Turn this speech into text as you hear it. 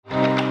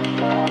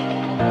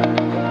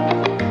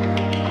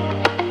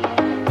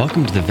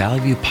Welcome to the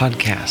Valley View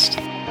Podcast.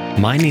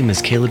 My name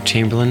is Caleb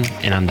Chamberlain,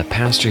 and I'm the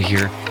pastor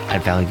here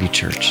at Valley View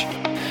Church.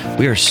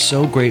 We are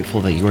so grateful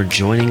that you are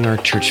joining our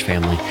church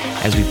family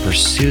as we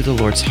pursue the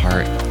Lord's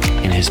heart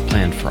and His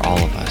plan for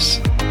all of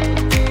us.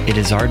 It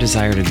is our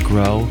desire to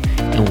grow,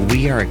 and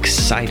we are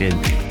excited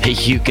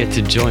that you get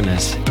to join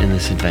us in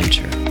this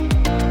adventure.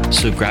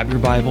 So grab your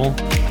Bible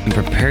and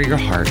prepare your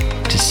heart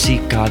to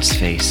seek God's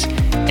face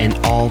and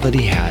all that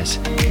He has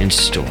in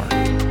store.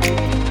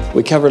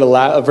 We covered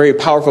a very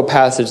powerful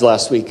passage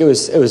last week. It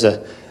was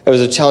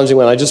a challenging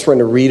one. I just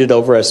wanted to read it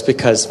over us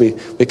because we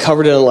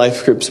covered it in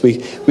life groups.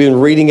 We've been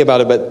reading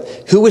about it,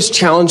 but who was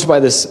challenged by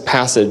this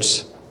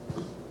passage?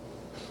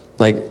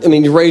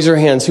 You raise your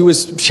hands. Who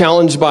was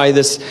challenged by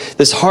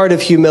this heart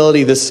of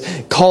humility,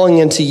 this calling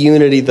into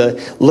unity,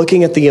 the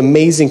looking at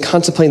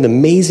contemplating the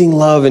amazing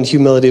love and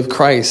humility of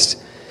Christ?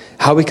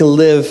 How we can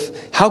live,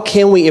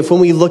 if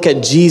when we look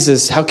at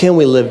Jesus, how can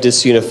we live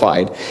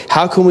disunified?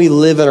 How can we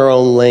live in our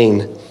own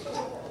lane?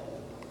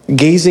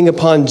 Gazing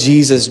upon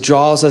Jesus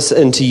draws us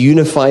into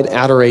unified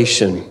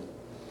adoration.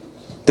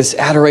 This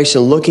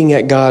adoration, looking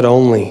at God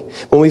only.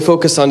 When we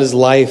focus on His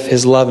life,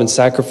 His love and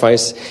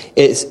sacrifice,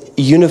 it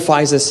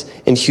unifies us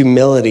in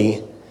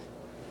humility.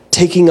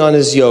 Taking on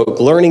His yoke,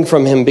 learning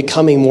from Him,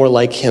 becoming more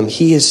like Him.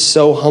 He is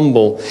so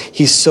humble.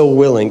 He's so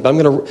willing. But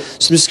I'm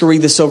just going to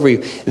read this over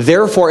you.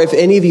 Therefore, if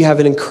any of you have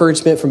an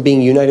encouragement from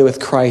being united with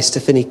Christ,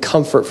 if any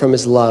comfort from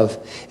His love,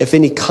 if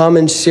any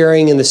common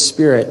sharing in the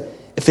Spirit,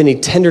 if any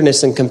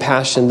tenderness and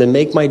compassion, then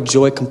make my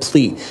joy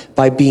complete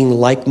by being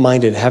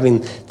like-minded,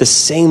 having the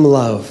same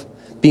love,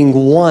 being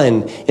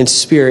one in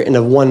spirit and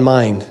of one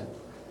mind.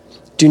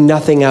 Do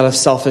nothing out of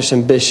selfish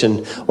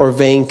ambition or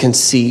vain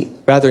conceit.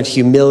 Rather, in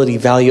humility,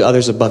 value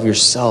others above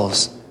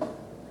yourselves.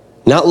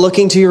 Not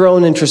looking to your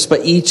own interests,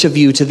 but each of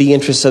you to the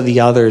interests of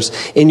the others.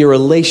 In your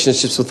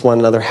relationships with one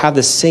another, have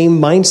the same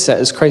mindset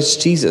as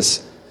Christ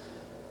Jesus,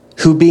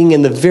 who being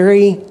in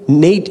very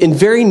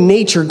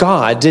nature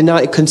God, did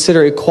not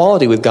consider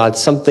equality with God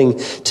something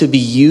to be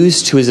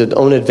used to his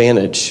own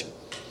advantage.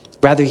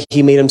 Rather,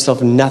 he made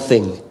himself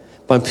nothing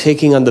by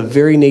taking on the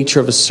very nature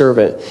of a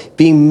servant,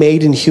 being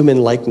made in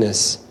human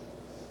likeness.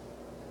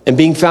 And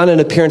being found in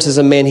appearance as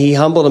a man, he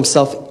humbled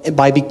himself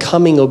by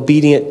becoming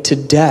obedient to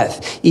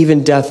death,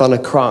 even death on a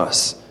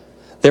cross.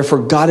 Therefore,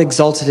 God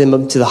exalted him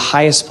up to the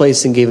highest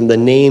place and gave him the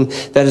name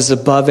that is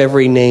above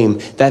every name,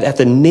 that at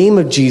the name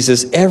of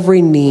Jesus,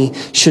 every knee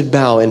should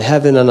bow in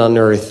heaven and on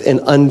earth and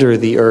under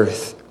the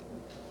earth.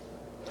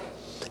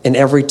 And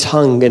every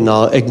tongue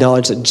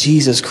acknowledge that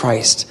Jesus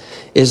Christ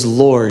is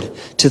Lord,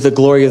 to the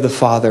glory of the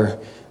Father,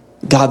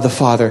 God the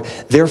Father.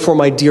 Therefore,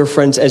 my dear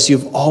friends, as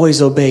you've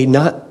always obeyed,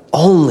 not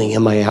only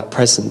in my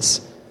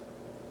presence,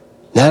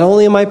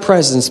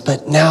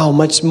 but now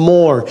much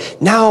more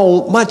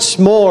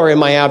in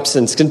my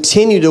absence.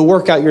 Continue to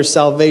work out your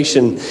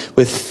salvation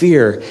with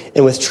fear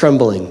and with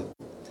trembling.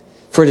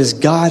 For it is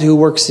God who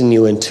works in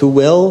you and to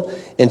will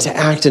and to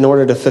act in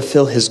order to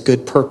fulfill his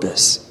good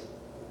purpose.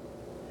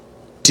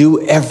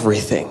 Do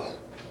everything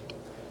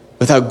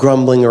without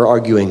grumbling or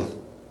arguing,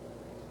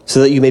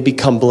 so that you may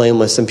become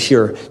blameless and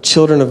pure,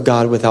 children of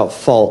God without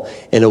fault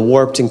in a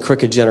warped and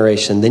crooked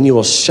generation. Then you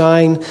will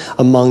shine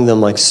among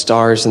them like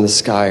stars in the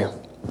sky.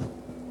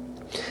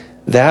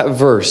 That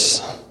verse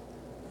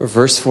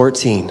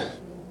 14,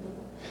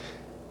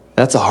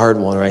 that's a hard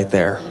one right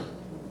there.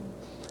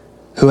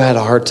 Who had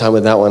a hard time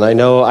with that one? I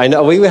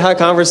know, we had a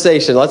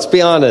conversation, let's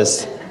be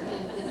honest.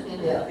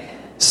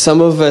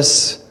 Some of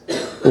us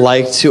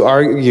like to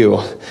argue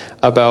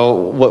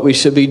about what we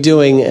should be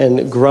doing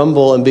and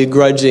grumble and be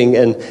grudging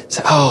and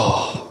say,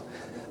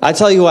 I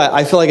tell you what,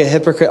 I feel like a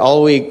hypocrite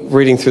all week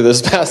reading through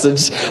this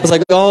passage. I was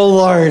like, oh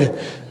Lord,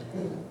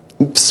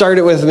 start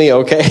it with me,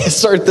 okay?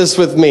 Start this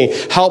with me.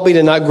 Help me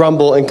to not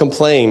grumble and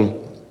complain.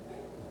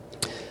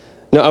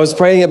 Now, I was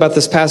praying about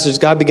this passage.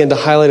 God began to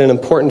highlight an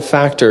important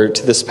factor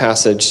to this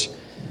passage.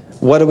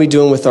 What are we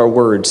doing with our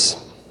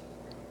words?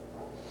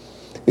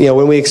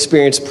 When we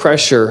experience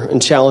pressure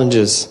and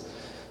challenges,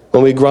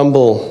 when we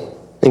grumble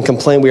and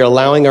complain, we are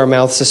allowing our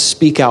mouths to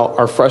speak out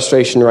our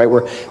frustration, right?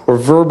 We're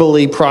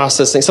verbally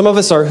processing. Some of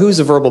us are, who's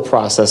a verbal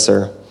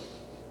processor?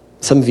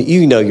 Some of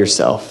you know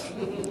yourself.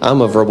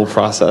 I'm a verbal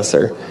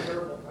processor.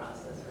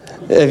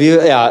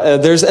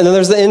 There's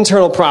the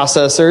internal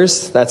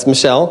processors. That's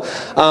Michelle.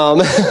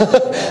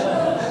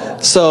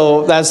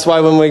 So that's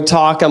why when we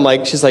talk,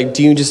 she's like,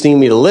 do you just need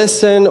me to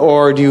listen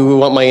or do you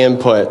want my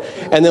input?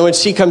 And then when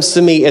she comes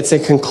to me, it's a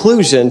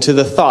conclusion to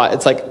the thought.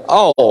 It's like,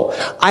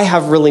 I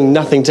have really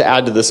nothing to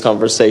add to this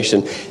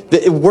conversation.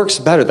 It works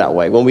better that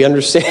way when we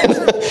understand.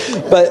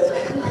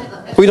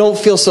 But we don't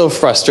feel so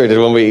frustrated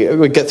when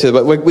we get through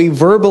it. But we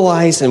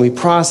verbalize and we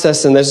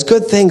process, and there's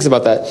good things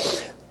about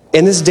that.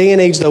 In this day and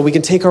age, though, we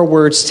can take our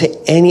words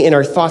and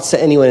our thoughts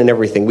to anyone and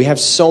everything. We have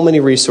so many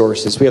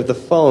resources. We have the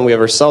phone, we have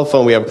our cell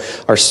phone, we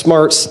have our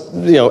smarts,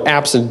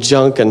 apps and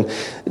junk, and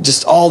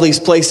just all these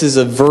places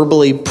of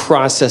verbally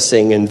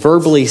processing and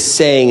verbally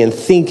saying and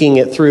thinking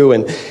it through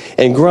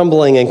and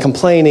grumbling and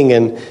complaining.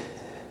 And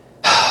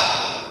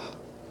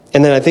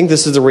And then I think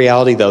this is the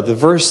reality, though.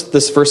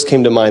 This verse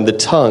came to mind. The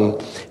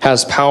tongue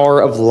has power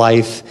of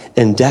life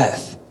and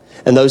death,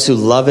 and those who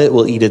love it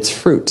will eat its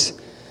fruit.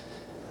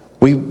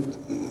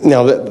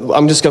 Now,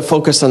 I'm just going to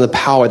focus on the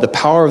power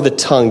of the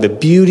tongue. The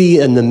beauty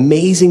and the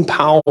amazing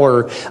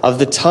power of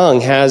the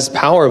tongue has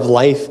power of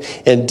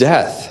life and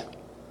death.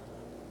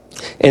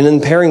 And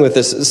in pairing with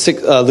this,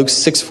 Luke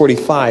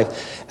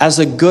 6:45, as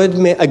a good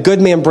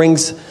man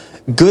brings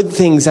good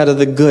things out of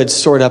the good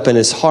stored up in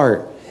his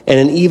heart, and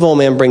an evil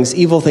man brings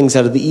evil things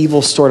out of the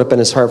evil stored up in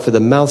his heart, for the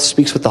mouth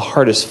speaks what the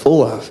heart is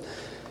full of.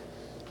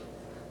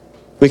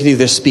 We can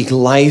either speak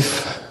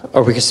life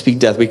or we can speak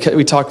death. We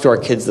talk to our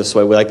kids this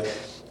way.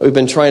 We've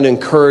been trying to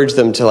encourage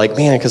them to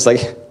man, because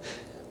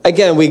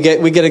again, we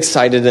get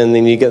excited, and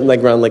then you get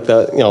around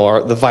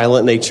the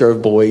violent nature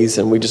of boys,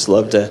 and we just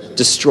love to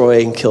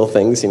destroy and kill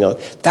things.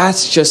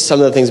 That's just some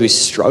of the things we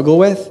struggle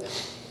with.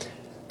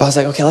 But I was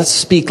like, okay, let's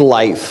speak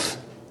life.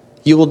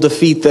 You will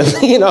defeat them.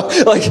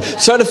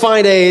 Try to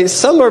find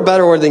some are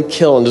better word than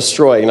kill and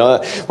destroy.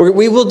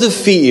 We will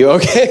defeat you.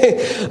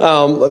 Okay,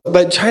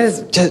 but try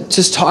to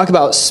just talk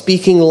about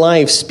speaking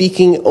life,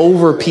 speaking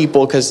over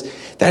people, because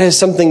that is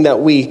something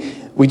that we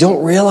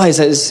don't realize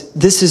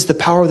this is the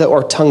power that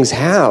our tongues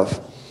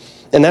have.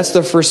 And that's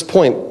the first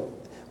point.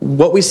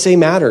 What we say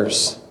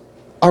matters.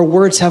 Our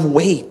words have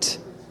weight.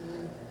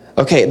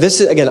 Okay,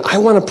 I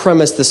want to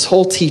premise this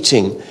whole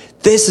teaching.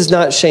 This is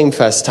not shame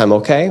fest time,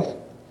 okay?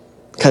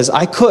 Because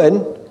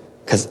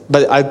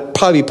but I'd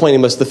probably be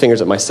pointing most of the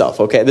fingers at myself,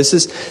 okay? This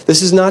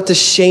is not to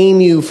shame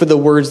you for the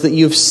words that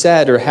you've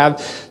said or have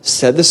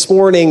said this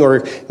morning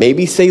or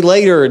maybe say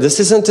later. This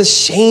isn't to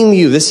shame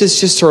you. This is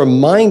just to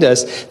remind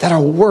us that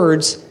our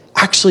words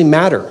actually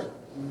matter.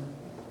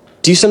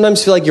 Do you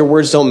sometimes feel like your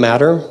words don't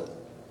matter?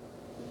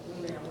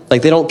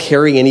 Like they don't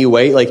carry any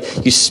weight?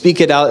 Like you speak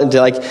it out into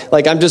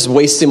like I'm just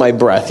wasting my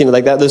breath.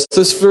 Like that.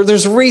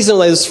 There's a reason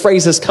why those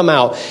phrases come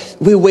out.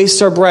 We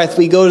waste our breath.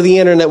 We go to the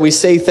internet. We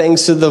say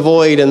things to the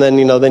void. And then,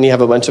 then you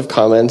have a bunch of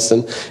comments.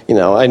 And,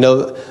 I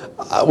know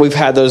we've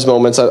had those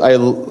moments. I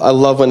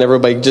love when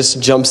everybody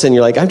just jumps in.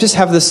 You're like, I just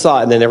have this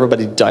thought. And then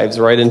everybody dives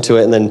right into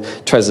it and then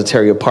tries to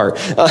tear you apart.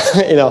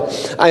 I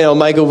know,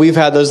 Michael, we've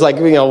had those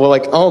we're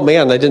like, oh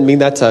man, I didn't mean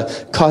that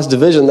to cause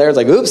division there. It's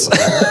like, oops.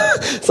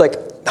 It's like,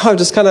 I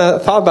just kind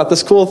of thought about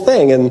this cool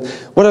thing, and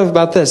what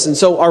about this? And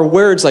so our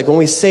words, when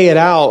we say it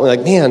out, we're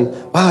like, man,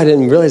 wow, I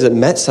didn't realize it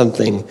meant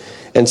something.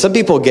 And some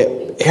people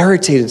get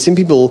irritated. Some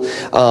people,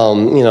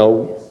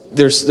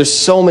 there's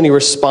so many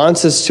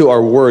responses to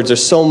our words.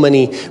 There's so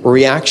many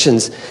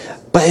reactions.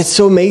 But it's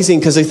so amazing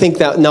because I think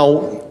that,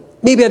 no,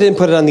 maybe I didn't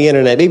put it on the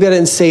internet. Maybe I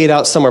didn't say it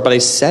out somewhere, but I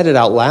said it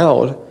out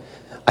loud.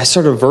 I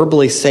started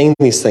verbally saying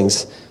these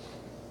things.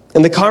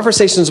 And the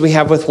conversations we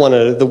have with one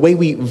another, the way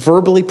we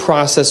verbally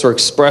process or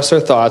express our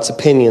thoughts,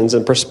 opinions,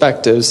 and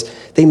perspectives,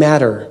 they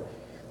matter.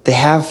 They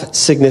have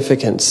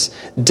significance.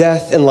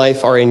 Death and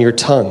life are in your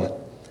tongue.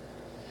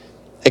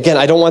 Again,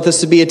 I don't want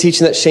this to be a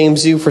teaching that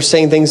shames you for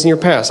saying things in your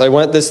past. I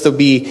want this to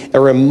be a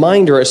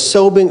reminder, a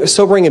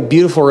sobering and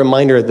beautiful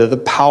reminder of the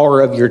power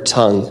of your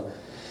tongue.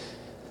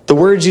 The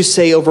words you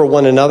say over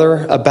one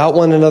another, about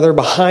one another,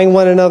 behind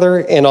one another,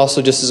 and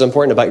also just as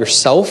important about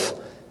yourself,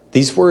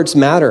 these words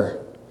matter.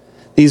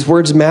 These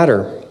words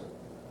matter.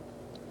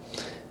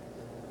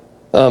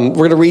 We're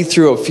going to read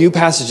through a few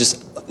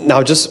passages.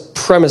 Now, just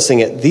premising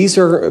it, these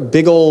are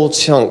big old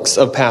chunks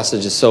of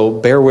passages, so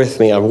bear with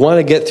me. I want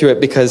to get through it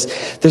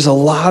because there's a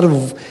lot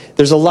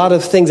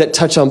of things that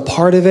touch on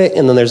part of it,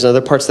 and then there's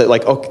other parts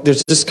that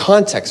there's just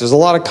context. There's a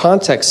lot of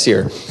context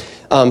here.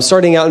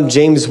 Starting out in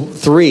James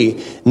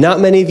 3, not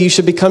many of you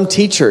should become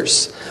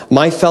teachers,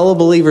 my fellow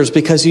believers,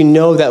 because you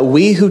know that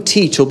we who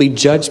teach will be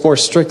judged more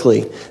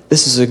strictly.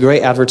 This is a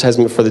great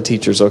advertisement for the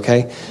teachers,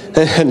 okay?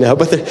 No,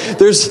 but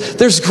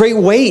there's great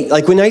weight.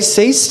 When I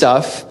say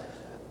stuff,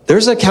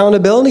 there's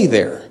accountability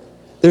there.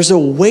 There's a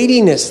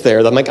weightiness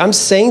there. I'm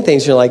saying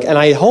things, you're like, and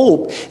I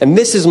hope, and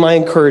this is my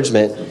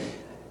encouragement,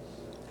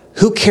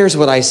 who cares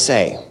what I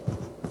say?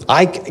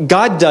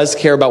 God does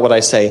care about what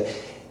I say.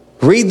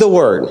 Read the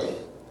word.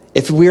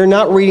 If we're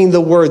not reading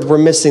the word, we're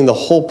missing the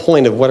whole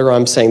point of whatever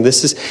I'm saying.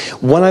 This is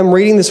when I'm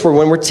reading this word,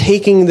 when we're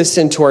taking this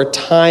into our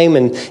time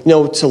and,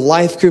 to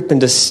life group and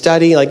to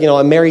study,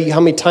 Mary, how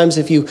many times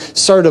have you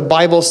started a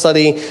Bible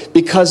study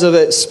because of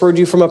it spurred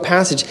you from a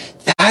passage?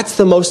 That's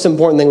the most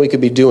important thing we could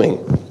be doing.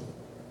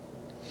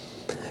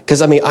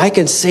 Because, I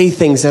can say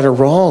things that are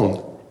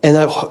wrong.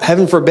 And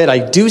heaven forbid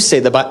I do say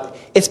that, but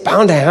it's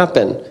bound to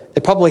happen.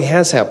 It probably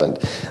has happened.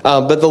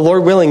 But the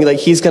Lord willing,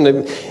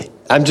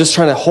 I'm just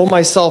trying to hold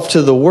myself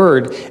to the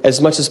word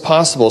as much as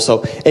possible.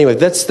 So anyway,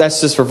 that's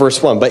just for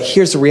verse 1. But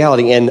here's the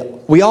reality. And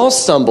we all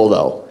stumble,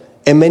 though,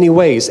 in many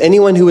ways.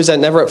 Anyone who is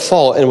never at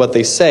fault in what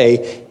they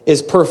say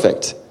is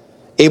perfect,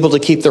 able to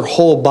keep their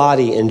whole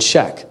body in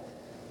check.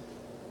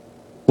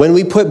 When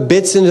we put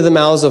bits into the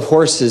mouths of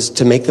horses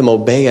to make them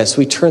obey us,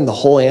 we turn the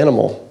whole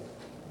animal.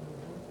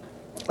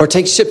 Or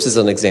take ships as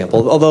an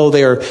example. Although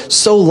they are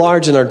so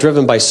large and are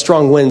driven by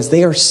strong winds,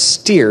 they are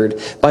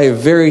steered by a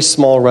very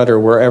small rudder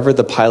wherever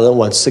the pilot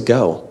wants to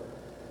go.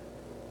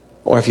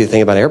 Or if you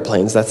think about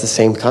airplanes, that's the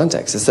same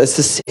context. It's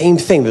the same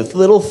thing, the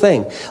little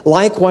thing.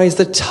 Likewise,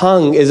 the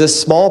tongue is a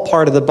small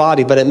part of the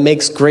body, but it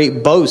makes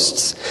great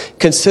boasts.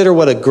 Consider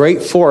what a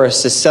great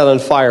forest is set on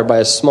fire by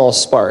a small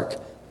spark.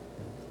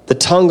 The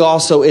tongue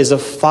also is a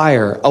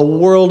fire, a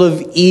world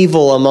of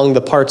evil among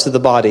the parts of the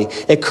body.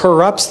 It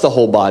corrupts the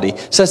whole body,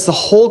 sets the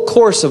whole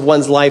course of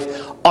one's life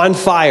on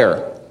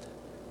fire.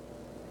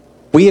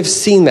 We have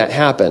seen that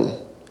happen.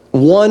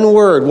 One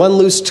word, one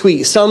loose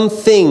tweet,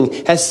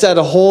 something has set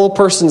a whole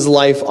person's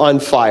life on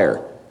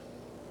fire.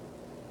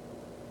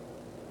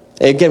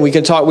 And again, we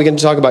can talk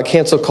about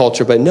cancel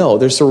culture, but no,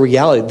 there's a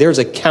reality. There's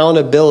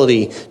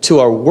accountability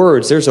to our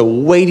words. There's a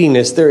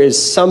weightiness. There is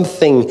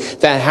something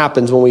that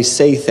happens when we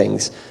say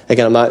things.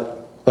 Again, I'm not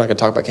going to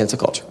talk about cancel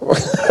culture.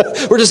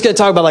 We're just going to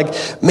talk about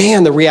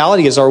the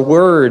reality is our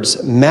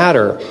words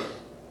matter.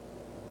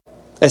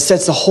 It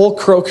sets the whole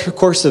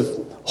course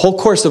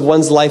of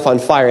one's life on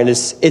fire, and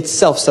is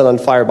itself set on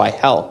fire by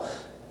hell.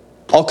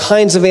 All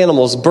kinds of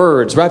animals,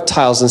 birds,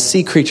 reptiles, and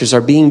sea creatures are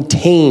being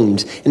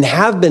tamed and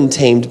have been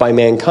tamed by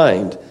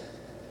mankind.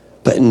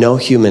 But no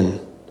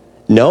human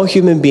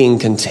being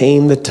can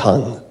tame the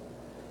tongue.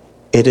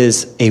 It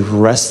is a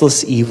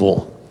restless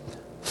evil,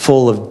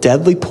 full of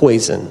deadly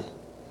poison.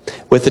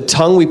 With the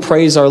tongue we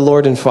praise our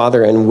Lord and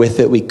Father, and with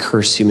it we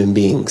curse human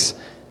beings.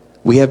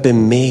 Who have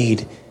been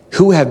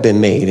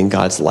made in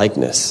God's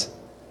likeness.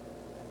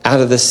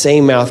 Out of the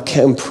same mouth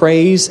came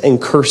praise and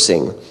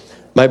cursing.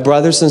 My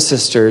brothers and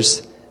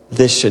sisters,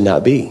 this should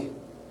not be.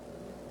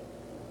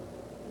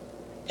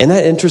 Isn't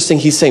that interesting?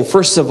 He's saying,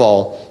 first of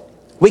all,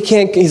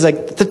 he's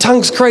like, the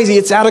tongue's crazy.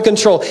 It's out of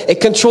control.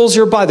 It controls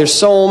your body. There's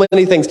so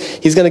many things.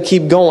 He's going to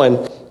keep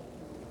going.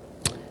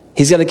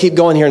 He's going to keep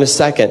going here in a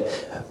second.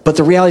 But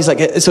the reality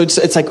is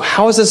it's like,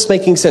 how is this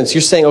making sense?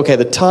 You're saying, okay,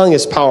 the tongue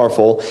is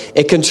powerful.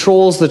 It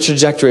controls the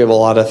trajectory of a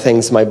lot of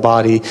things in my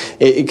body.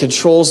 It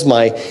controls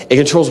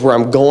where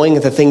I'm going,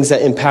 the things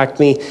that impact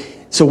me.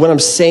 So when I'm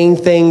saying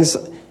things,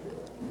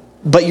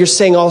 but you're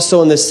saying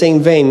also in the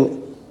same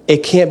vein,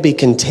 it can't be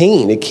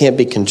contained. It can't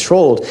be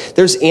controlled.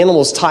 There's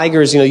animals,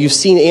 tigers, you've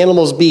seen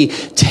animals be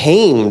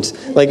tamed.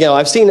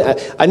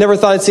 I never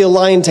thought I'd see a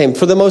lion tamed.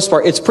 For the most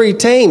part, it's pretty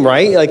tame,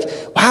 right?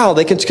 Wow,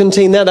 they can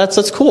contain that.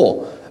 That's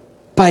cool.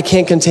 But I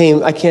can't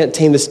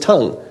tame this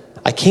tongue.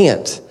 I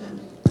can't.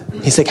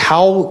 He's like,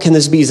 how can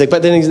this be? He's like,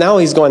 but then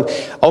he's going,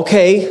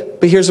 okay,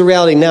 but here's the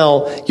reality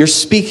now. You're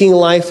speaking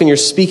life and you're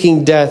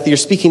speaking death. You're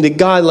speaking to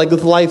God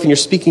with life and you're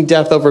speaking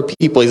death over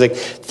people. He's like,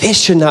 this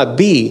should not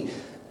be.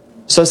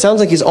 So it sounds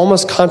like he's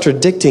almost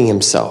contradicting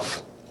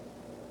himself.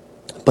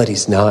 But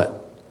he's not.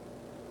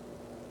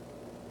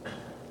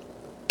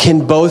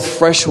 Can both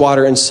fresh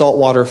water and salt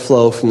water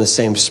flow from the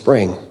same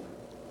spring?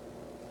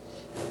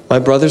 My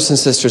brothers and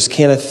sisters,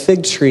 can a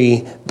fig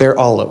tree bear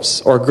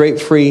olives or a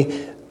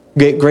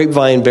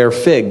grapevine bear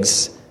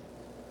figs?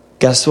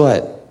 Guess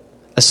what?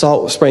 A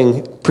salt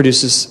spring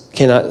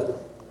cannot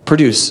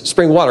produce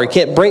spring water. It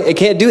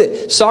can't do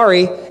it.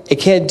 Sorry, it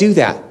can't do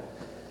that.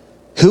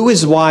 Who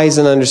is wise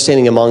and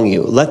understanding among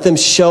you? Let them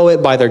show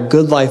it by their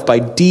good life, by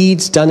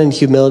deeds done in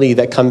humility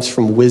that comes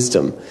from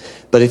wisdom.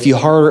 But if you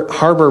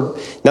harbor,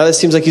 now this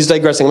seems like he's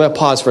digressing. I'm going to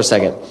pause for a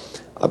second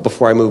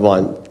before I move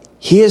on.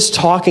 He is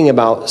talking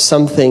about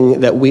something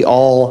that we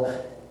all,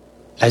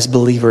 as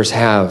believers,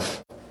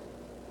 have.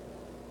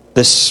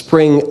 The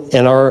spring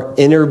in our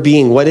inner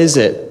being. What is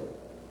it?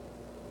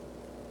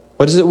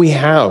 What is it we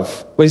have?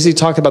 What does he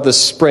talk about the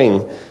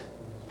spring?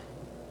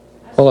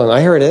 Hold on,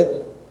 I heard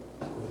it.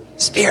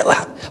 Spirit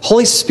loud.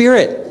 Holy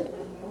Spirit.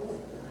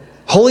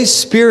 Holy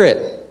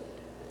Spirit.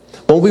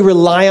 When we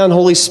rely on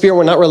Holy Spirit,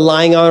 we're not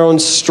relying on our own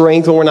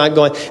strength, when we're not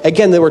going.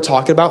 Again, we're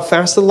talking about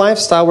fasted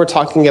lifestyle. We're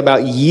talking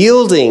about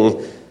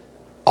yielding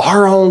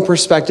our own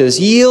perspectives,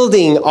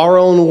 yielding our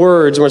own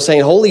words. We're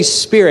saying, Holy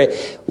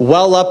Spirit,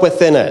 well up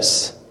within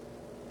us.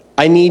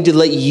 I need to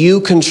let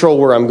you control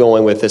where I'm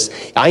going with this.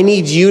 I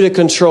need you to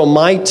control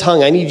my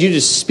tongue. I need you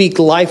to speak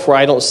life where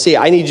I don't see it.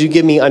 I need you to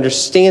give me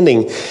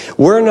understanding.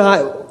 We're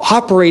not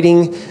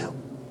operating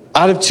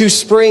out of two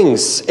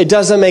springs. It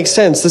doesn't make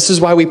sense. This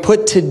is why we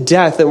put to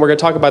death, and we're going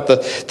to talk about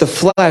the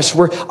flesh.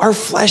 Our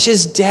flesh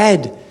is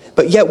dead,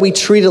 but yet we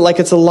treat it like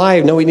it's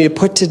alive. No, we need to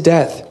put to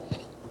death.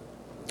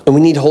 And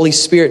we need Holy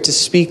Spirit to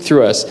speak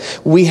through us.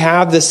 We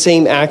have the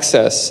same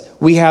access.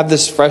 We have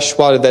this fresh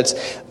water that's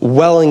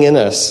welling in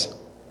us.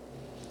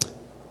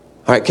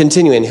 All right,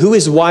 continuing. Who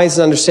is wise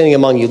and understanding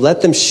among you?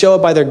 Let them show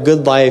it by their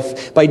good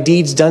life, by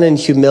deeds done in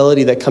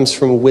humility that comes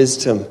from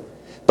wisdom.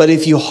 But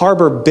if you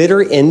harbor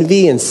bitter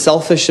envy and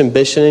selfish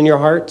ambition in your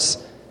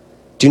hearts,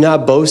 do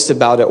not boast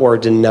about it or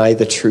deny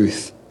the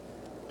truth.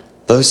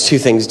 Those two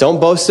things.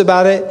 Don't boast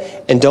about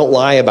it and don't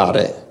lie about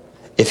it.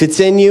 If it's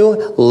in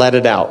you, let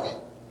it out.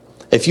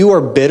 If you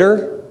are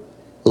bitter,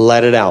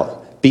 let it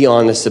out. Be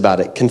honest about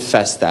it.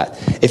 Confess that.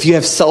 If you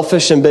have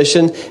selfish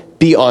ambition,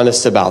 be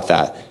honest about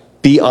that.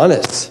 Be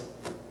honest.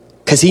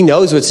 Because he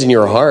knows what's in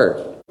your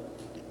heart.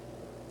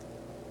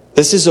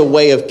 This is a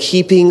way of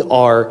keeping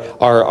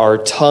our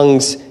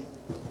tongues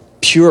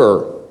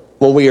pure.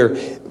 When we are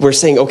we're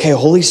saying, okay,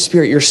 Holy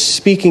Spirit, you're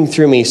speaking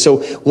through me.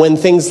 So when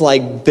things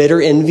like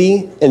bitter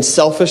envy and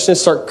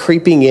selfishness start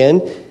creeping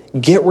in,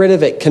 get rid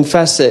of it,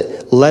 confess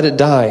it, let it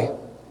die.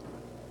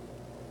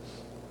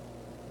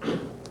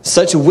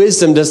 Such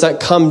wisdom does not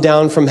come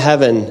down from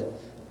heaven.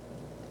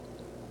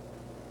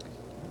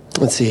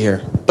 Let's see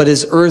here. But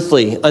is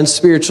earthly,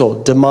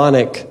 unspiritual,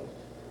 demonic.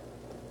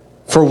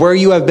 For where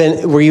you have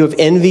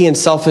envy and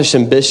selfish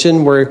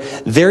ambition, where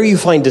there you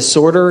find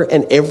disorder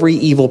and every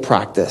evil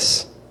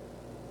practice.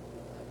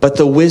 But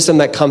the wisdom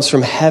that comes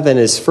from heaven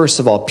is first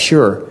of all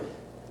pure,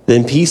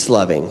 then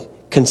peace-loving,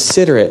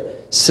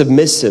 considerate,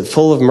 submissive,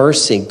 full of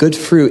mercy, good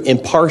fruit,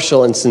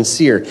 impartial and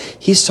sincere.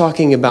 He's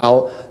talking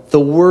about the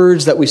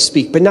words that we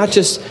speak, but not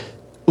just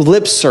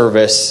lip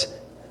service,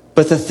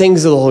 but the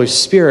things of the Holy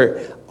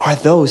Spirit are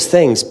those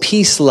things: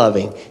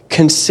 peace-loving,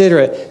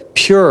 considerate,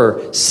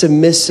 pure,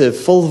 submissive,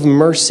 full of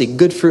mercy,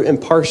 good fruit,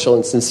 impartial,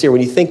 and sincere.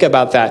 When you think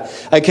about that,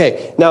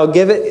 okay, now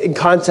give it in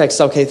context.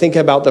 Okay, think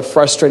about the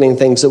frustrating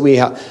things that we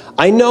have.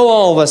 I know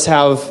all of us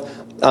have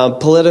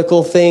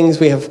political things.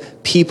 We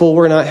have people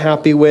we're not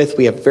happy with.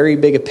 We have very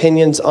big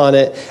opinions on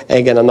it. And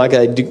again, I'm not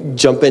going to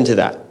jump into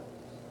that.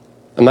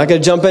 I'm not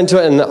going to jump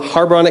into it and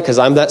harbor on it because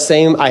I have that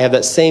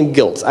same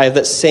guilt. I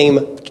have that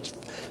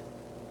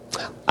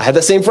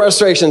same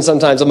frustration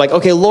sometimes. I'm like,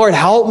 okay, Lord,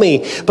 help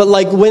me. But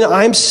like when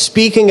I'm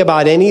speaking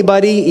about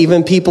anybody,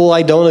 even people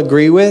I don't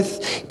agree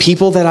with,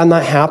 people that I'm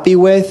not happy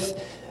with,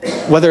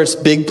 whether it's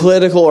big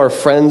political or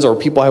friends or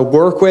people I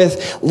work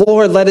with,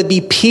 Lord, let it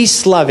be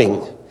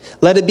peace-loving.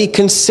 Let it be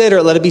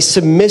considerate. Let it be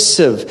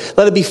submissive.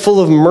 Let it be full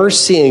of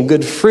mercy and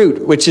good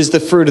fruit, which is the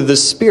fruit of the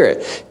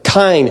Spirit.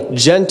 Kind,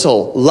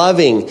 gentle,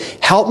 loving.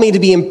 Help me to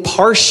be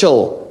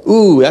impartial.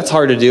 Ooh, that's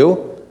hard to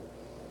do.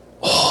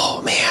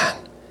 Oh, man.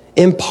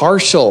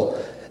 Impartial.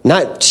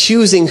 Not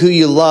choosing who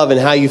you love and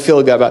how you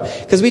feel good about.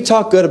 Because we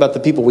talk good about the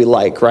people we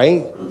like,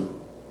 right?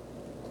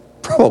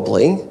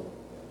 Probably.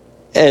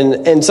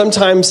 And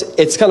sometimes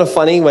it's kind of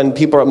funny when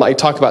people might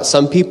talk about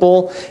some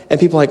people and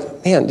people are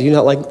like, man, do you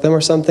not like them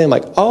or something? I'm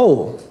like,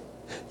 oh,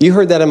 you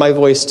heard that in my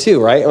voice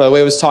too, right? The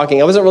way I was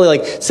talking, I wasn't really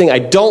like saying I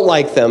don't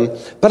like them,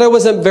 but I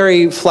wasn't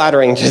very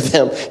flattering to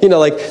them. You know,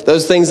 like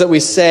those things that we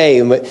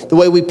say, the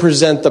way we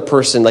present the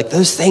person, like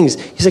those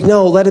things. He's like,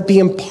 no, let it be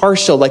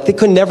impartial. Like they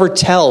could never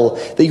tell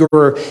that you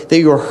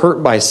were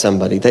hurt by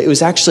somebody, that it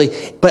was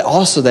actually, but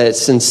also that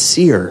it's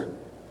sincere.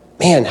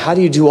 Man, how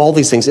do you do all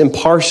these things?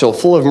 Impartial,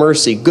 full of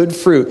mercy, good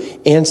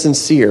fruit, and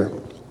sincere.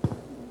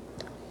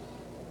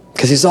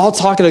 Because he's all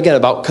talking again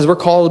about, because we're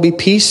called to be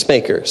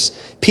peacemakers.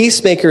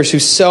 Peacemakers who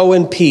sow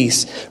in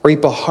peace,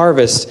 reap a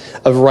harvest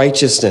of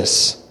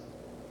righteousness.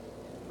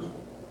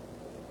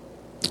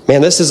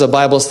 Man, this is a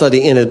Bible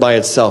study in and by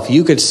itself.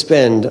 You could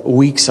spend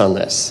weeks on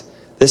this.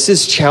 This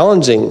is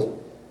challenging.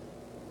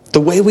 The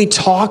way we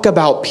talk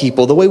about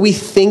people, the way we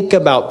think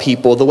about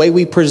people, the way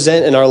we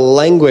present in our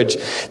language.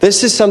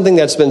 This is something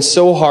that's been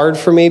so hard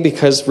for me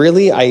because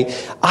really I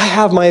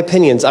have my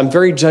opinions. I'm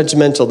very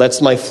judgmental.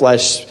 That's my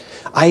flesh.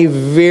 I'm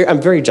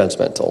very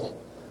judgmental.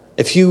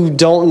 If you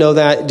don't know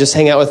that, just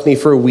hang out with me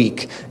for a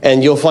week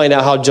and you'll find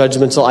out how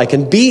judgmental I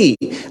can be.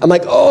 I'm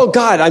like, oh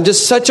God, I'm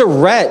just such a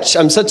wretch.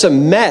 I'm such a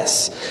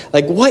mess.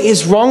 Like, what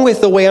is wrong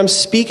with the way I'm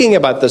speaking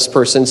about this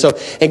person? So,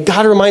 and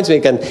God reminds me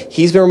again,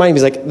 he's been reminding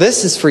me, he's like,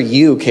 this is for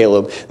you,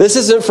 Caleb. This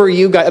isn't for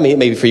you guys. I mean,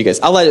 maybe for you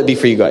guys. I'll let it be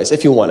for you guys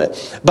if you want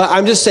it. But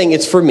I'm just saying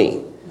it's for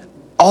me.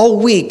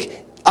 All week,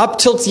 up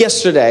till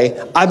yesterday,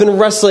 I've been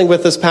wrestling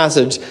with this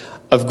passage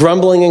of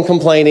grumbling and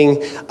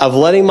complaining, of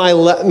letting my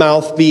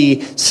mouth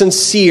be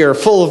sincere,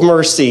 full of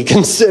mercy,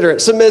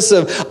 considerate,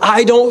 submissive.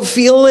 I don't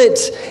feel it.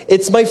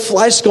 It's my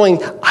flesh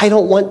going, I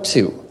don't want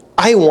to.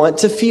 I want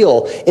to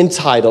feel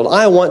entitled.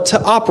 I want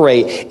to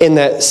operate in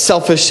that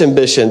selfish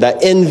ambition,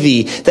 that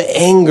envy, the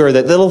anger,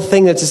 that little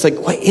thing that's just like,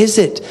 what is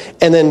it?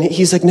 And then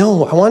he's like,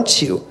 no, I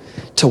want you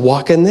to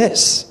walk in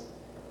this.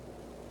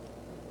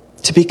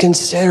 To be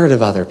considerate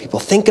of other people.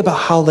 Think about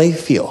how they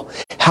feel,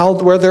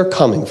 where they're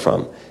coming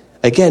from.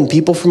 Again,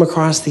 people from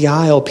across the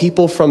aisle,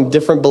 people from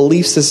different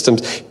belief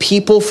systems,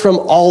 people from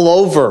all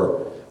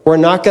over. We're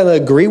not going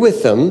to agree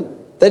with them.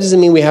 That doesn't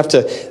mean we have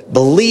to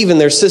believe in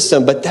their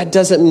system, but that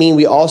doesn't mean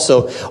we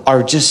also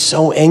are just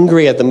so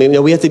angry at them.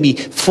 We have to be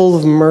full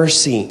of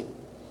mercy.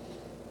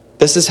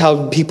 This is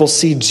how people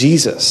see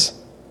Jesus,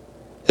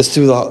 is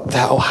through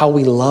how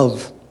we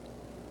love.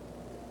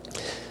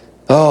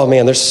 Oh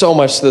man, there's so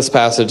much to this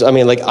passage. I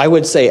mean, I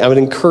would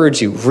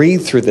encourage you,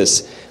 read through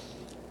this.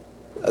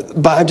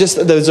 But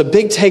there's a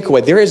big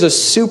takeaway. There is a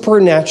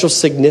supernatural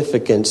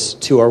significance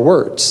to our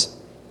words.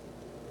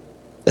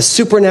 A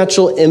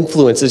supernatural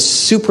influence, a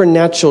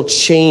supernatural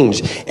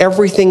change.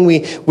 Everything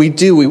we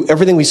do,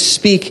 everything we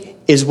speak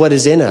is what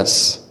is in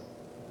us.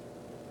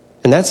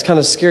 And that's kind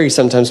of scary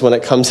sometimes when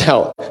it comes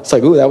out. It's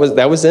like, ooh,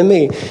 that was in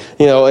me.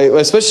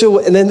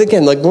 Especially, and then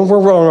again, like when we're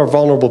around our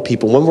vulnerable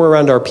people, when we're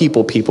around our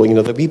people,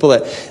 the people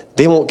that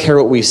they won't care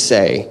what we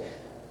say.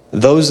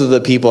 Those are the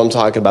people I'm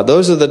talking about.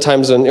 Those are the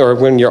times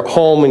when you're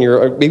home and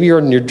or maybe you're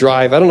in your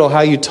drive. I don't know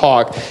how you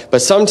talk,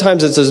 but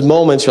sometimes it's those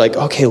moments you're like,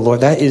 okay, Lord,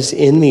 that is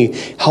in me.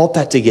 Help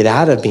that to get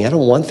out of me. I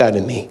don't want that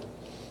in me.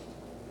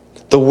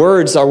 The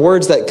words are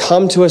words that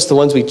come to us, the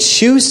ones we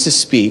choose to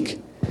speak,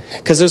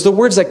 because there's the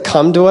words that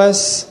come to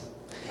us,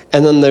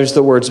 and then there's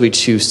the words we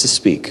choose to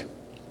speak.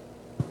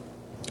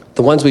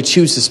 The ones we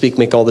choose to speak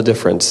make all the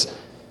difference.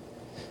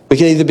 We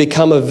can either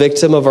become a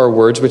victim of our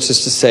words, which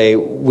is to say,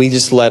 we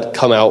just let it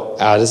come out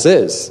as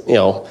is,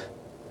 And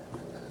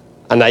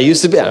I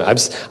used to be,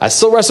 I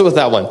still wrestle with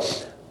that one.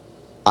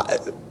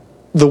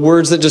 The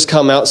words that just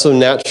come out so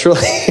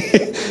naturally,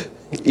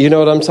 you know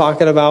what I'm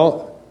talking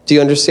about? Do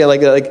you understand?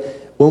 Like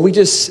when we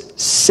just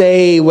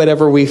say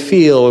whatever we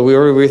feel, or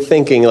whatever we're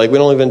thinking, like we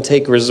don't even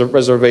take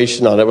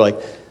reservation on it. We're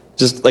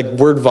just like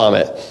word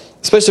vomit.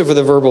 Especially for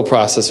the verbal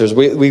processors,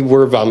 we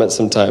word vomit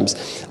sometimes.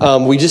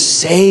 We just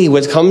say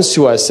what comes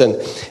to us,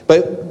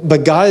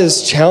 but God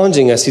is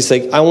challenging us. He's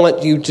like, I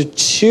want you to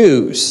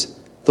choose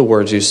the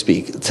words you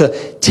speak,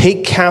 to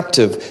take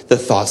captive the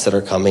thoughts that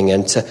are coming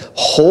in, to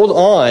hold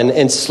on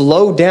and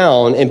slow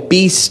down and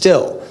be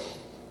still.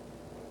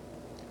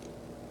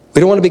 We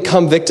don't want to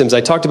become victims.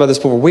 I talked about this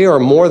before. We are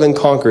more than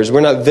conquerors.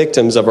 We're not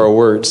victims of our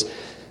words.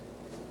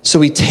 So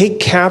we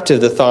take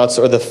captive the thoughts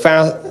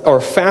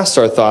or fast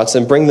our thoughts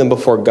and bring them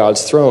before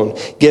God's throne,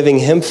 giving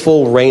him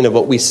full reign of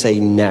what we say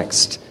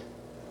next.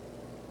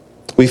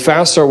 We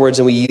fast our words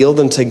and we yield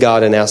them to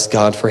God and ask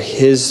God for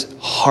his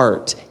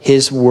heart,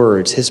 his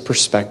words, his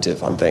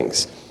perspective on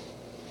things.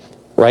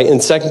 Right? In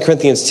 2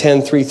 Corinthians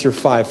 10,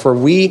 3-5, for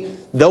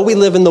though we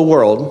live in the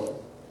world,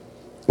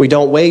 we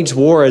don't wage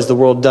war as the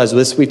world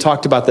does. We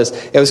talked about this.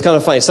 It was kind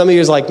of funny. Some of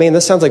you are like, man,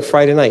 this sounds like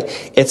Friday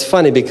night. It's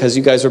funny because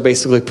you guys were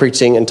basically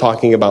preaching and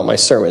talking about my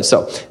sermon.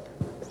 So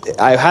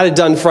I had it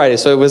done Friday,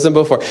 so it wasn't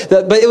before.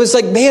 But it was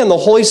like, man, the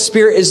Holy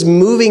Spirit is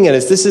moving in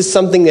us. This is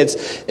something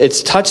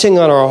it's touching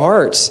on our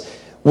hearts.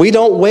 We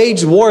don't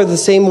wage war the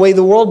same way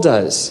the world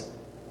does.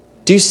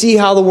 Do you see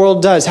how the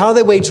world does? How do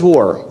they wage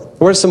war?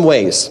 What are some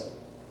ways?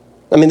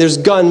 I mean, there's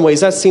gun ways.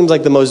 That seems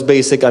like the most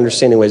basic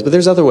understanding ways. But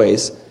there's other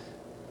ways.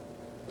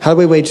 How do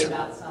we wage?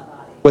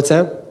 What's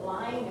that?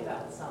 Lying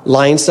about somebody.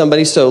 Lying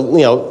somebody.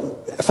 So,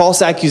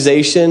 false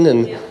accusation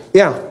and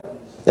yeah.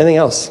 Anything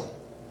else?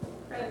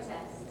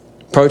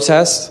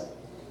 Protest.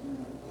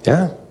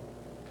 Yeah.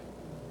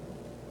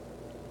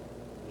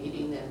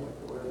 Beating them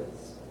with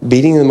words.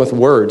 Beating them with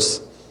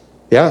words.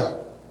 Yeah.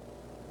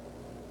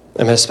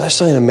 I mean,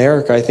 especially in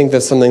America, I think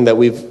that's something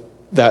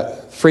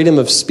that freedom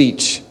of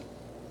speech.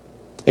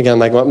 Again,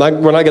 we're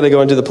not going to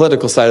go into the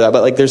political side of that,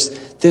 but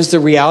there's the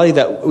reality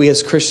that we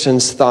as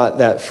Christians thought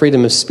that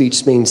freedom of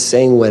speech means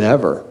saying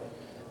whatever.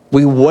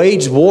 We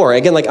wage war.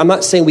 Again, I'm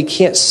not saying we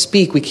can't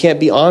speak, we can't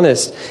be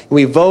honest,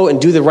 we vote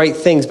and do the right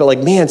things,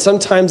 but man,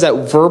 sometimes that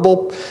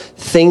verbal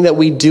thing that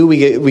we do, we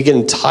get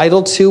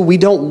entitled to, we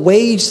don't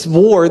wage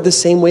war the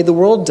same way the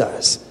world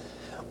does.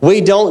 We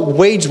don't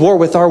wage war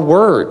with our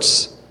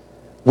words.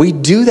 We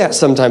do that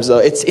sometimes, though.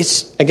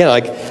 It's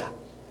again,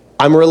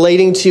 I'm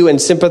relating to you and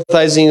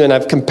sympathizing you and I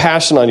have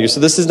compassion on you. So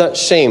this is not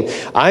shame.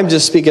 I'm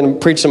just speaking and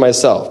preaching to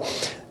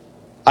myself.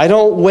 I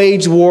don't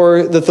wage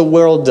war that the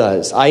world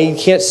does. I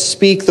can't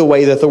speak the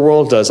way that the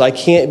world does. I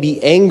can't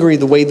be angry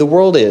the way the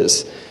world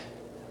is.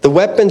 The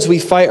weapons we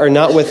fight are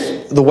not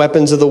with the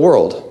weapons of the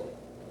world.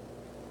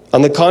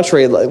 On the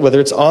contrary,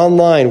 whether it's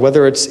online,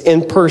 whether it's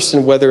in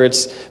person, whether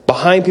it's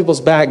behind people's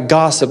back,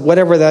 gossip,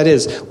 whatever that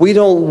is, we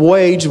don't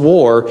wage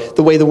war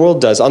the way the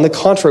world does. On the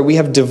contrary, we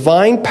have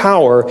divine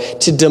power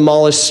to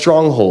demolish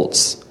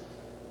strongholds.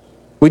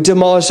 We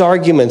demolish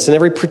arguments and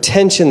every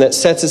pretension that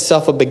sets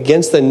itself up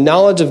against the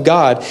knowledge of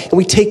God, and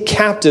we take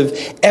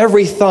captive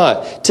every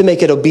thought to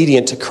make it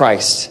obedient to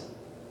Christ.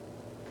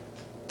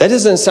 That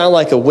doesn't sound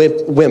like a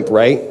wimp,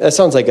 right? That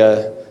sounds like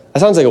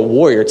a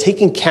warrior,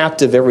 taking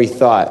captive every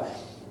thought.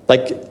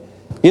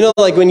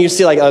 When you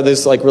see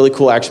there's really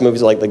cool action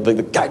movies,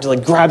 the guy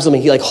just grabs them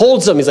and he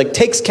holds them, he's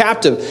takes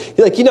captive.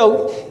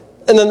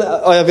 And then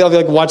I'll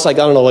watch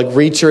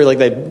Reacher,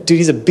 that dude,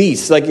 he's a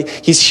beast.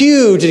 He's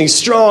huge and he's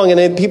strong, and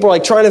then people are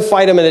trying to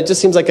fight him, and it just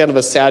seems like kind of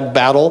a sad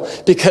battle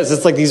because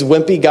it's these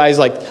wimpy guys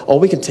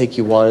we can take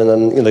you on,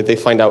 and then they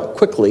find out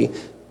quickly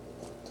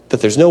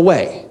that there's no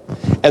way.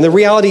 And the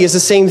reality is the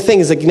same thing.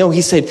 Is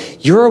he said,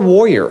 you're a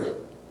warrior.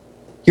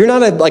 You're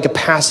not a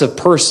passive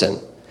person.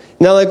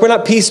 Now, we're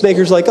not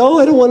peacemakers, I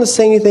don't want to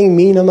say anything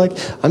mean.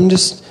 I'm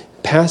just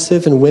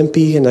passive and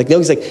wimpy. And no,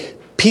 he's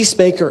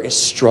peacemaker is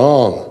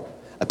strong.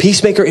 A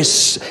peacemaker is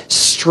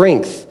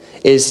strength,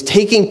 is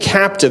taking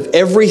captive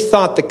every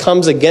thought that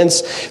comes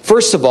against,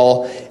 first of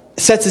all,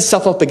 sets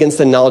itself up against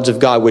the knowledge of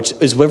God, which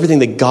is everything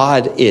that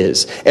God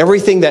is.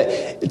 Everything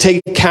that,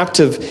 take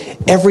captive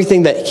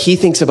everything that he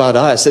thinks about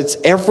us. It's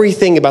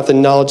everything about the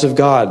knowledge of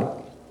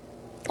God.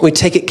 We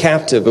take it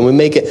captive and we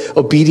make it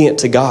obedient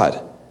to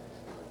God.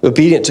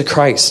 Obedient to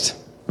Christ.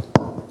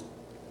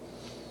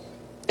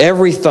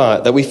 Every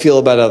thought that we feel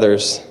about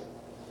others,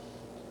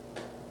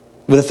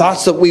 The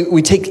thoughts that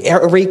we take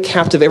every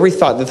captive, every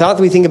thought, the thought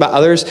that we think about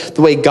others,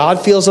 the way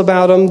God feels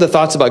about them, the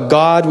thoughts about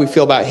God we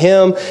feel about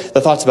him, the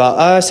thoughts about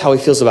us, how he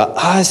feels about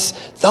us,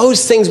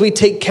 those things we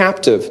take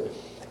captive.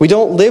 We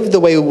don't live the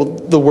way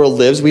the world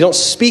lives. We don't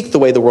speak the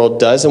way the world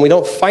does, and we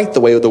don't fight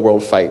the way the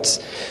world fights.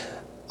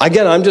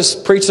 Again, I'm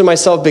just preaching to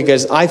myself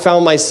because I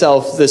found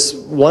myself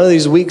one of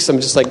these weeks,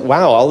 I'm just like,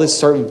 wow, all this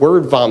sort of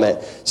word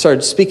vomit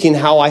started speaking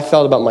how I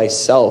felt about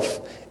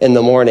myself in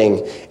the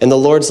morning. And the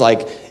Lord's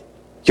like,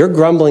 you're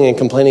grumbling and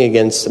complaining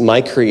against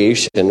my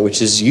creation,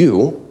 which is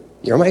you.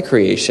 You're my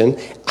creation.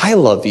 I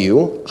love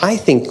you. I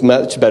think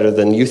much better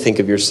than you think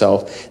of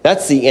yourself.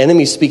 That's the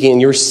enemy speaking, and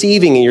you're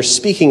receiving and you're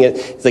speaking it.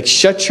 It's like,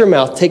 shut your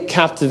mouth, take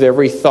captive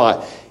every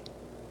thought,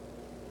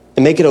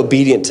 and make it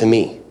obedient to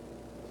me,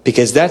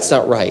 because that's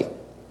not right.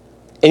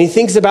 And he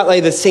thinks about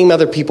like the same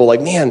other people. Like,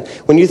 man,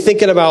 when you're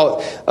thinking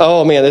about,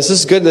 oh man, this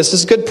is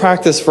good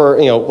practice for,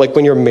 like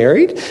when you're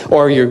married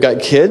or you've got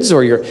kids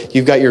or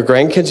you've got your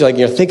grandkids,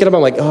 you're thinking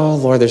about like, oh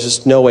Lord, there's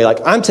just no way. Like,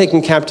 I'm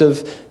taking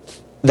captive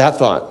that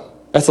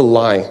thought. That's a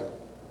lie.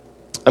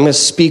 I'm going to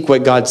speak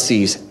what God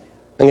sees.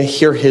 I'm going to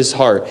hear his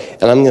heart,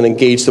 and I'm going to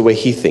engage the way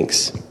he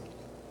thinks.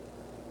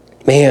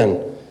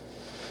 Man.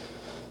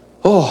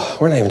 Oh,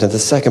 we're not even at the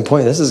second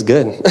point. This is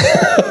good.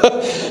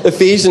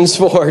 Ephesians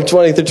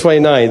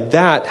 4:20-29.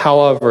 That,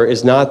 however,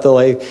 is not the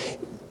way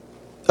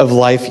of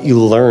life you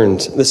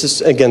learned. This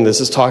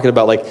is talking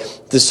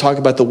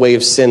about the way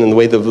of sin and the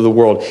way of the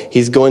world.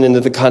 He's going into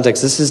the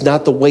context. This is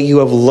not the way you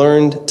have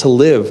learned to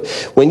live.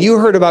 When you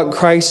heard about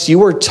Christ, you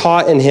were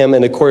taught in him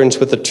in accordance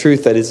with the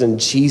truth that is in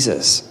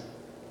Jesus.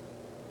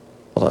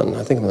 Hold on,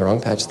 I think I'm on the wrong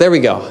patch. There we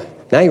go.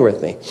 Now you're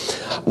with me.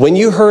 When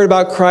you heard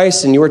about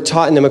Christ and you were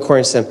taught in him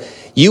according to him,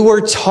 you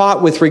were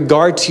taught with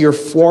regard to your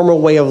former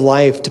way of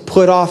life to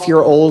put off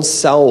your old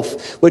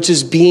self, which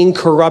is being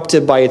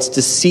corrupted by its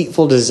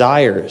deceitful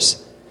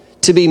desires,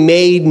 to be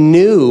made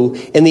new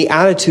in the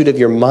attitude of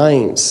your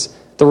minds,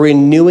 the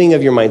renewing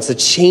of your minds, the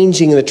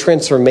changing and the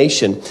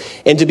transformation,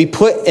 and to be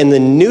put on the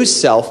new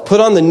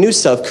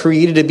self,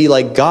 created to be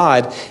like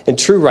God in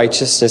true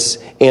righteousness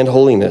and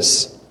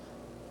holiness.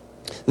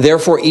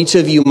 Therefore, each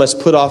of you must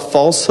put off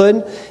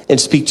falsehood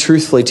and speak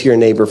truthfully to your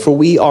neighbor, for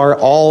we are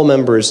all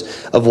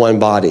members of one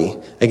body.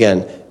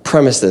 Again,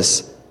 premise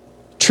this,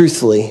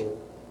 truthfully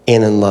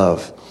and in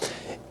love.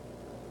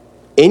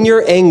 In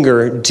your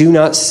anger, do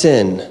not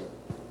sin.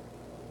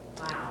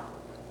 Wow.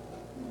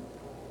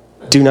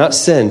 Do not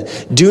sin.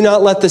 Do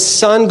not let the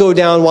sun go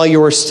down while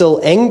you are still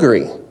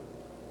angry.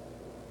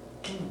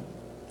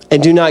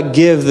 And do not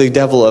give the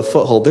devil a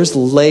foothold. There's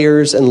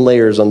layers and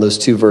layers on those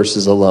two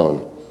verses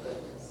alone.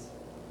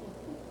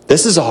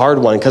 This is a hard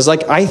one because,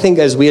 I think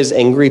as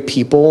angry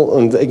people,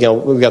 and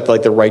we've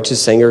got the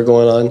righteous anger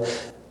going on.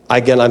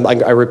 Again,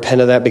 I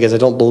repent of that because I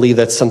don't believe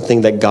that's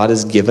something that God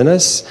has given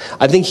us.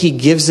 I think he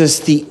gives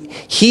us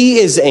he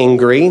is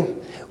angry.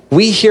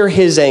 We hear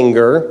his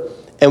anger,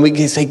 and we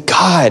can say,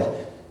 God,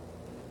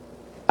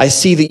 I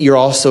see that you're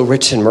also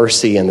rich in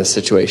mercy in this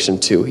situation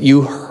too.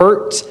 You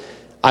hurt.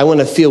 I want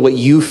to feel what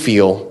you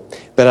feel,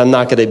 but I'm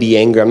not going to be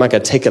angry. I'm not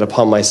going to take it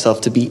upon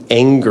myself to be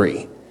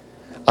angry.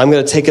 I'm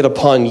going to take it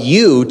upon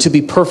you to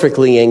be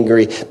perfectly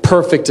angry,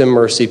 perfect in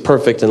mercy,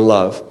 perfect in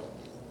love.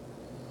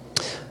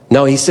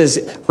 No, he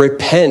says,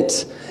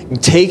 repent.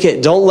 Take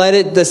it. Don't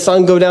let the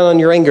sun go down on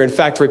your anger. In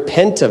fact,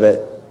 repent of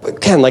it.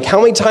 Again, how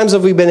many times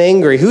have we been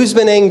angry? Who's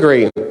been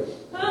angry?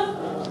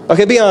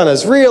 Okay, be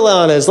honest, real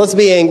honest. Let's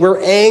be angry.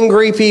 We're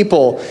angry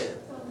people.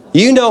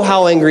 You know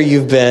how angry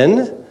you've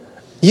been.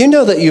 You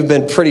know that you've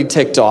been pretty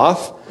ticked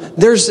off.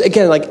 There's,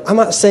 again, I'm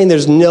not saying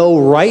there's no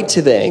right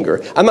to the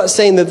anger. I'm not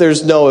saying that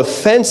there's no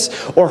offense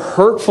or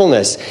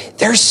hurtfulness.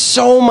 There's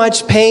so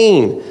much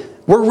pain.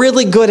 We're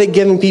really good at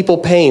giving people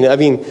pain. I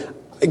mean,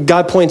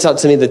 God points out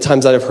to me the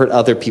times that I've hurt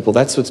other people.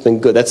 That's what's been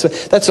good. That's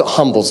what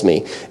humbles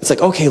me. It's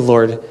like, okay,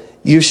 Lord,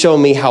 you show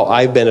me how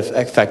I've been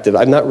effective.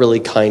 I'm not really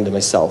kind to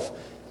myself.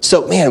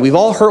 So, man, we've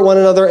all hurt one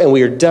another, and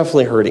we are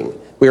definitely hurting.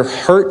 We are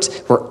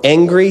hurt. We're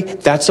angry.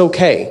 That's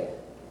okay.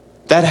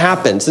 That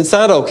happens. It's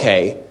not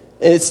okay.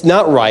 It's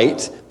not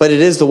right, but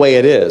it is the way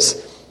it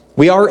is.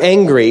 We are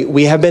angry.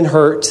 We have been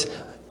hurt,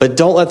 but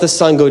don't let the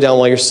sun go down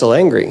while you're still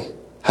angry.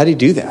 How do you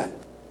do that?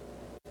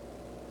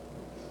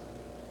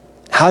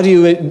 How do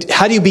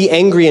you be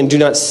angry and do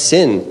not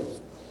sin?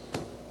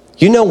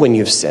 You know when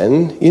you've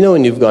sinned. You know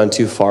when you've gone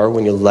too far,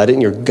 when you let it,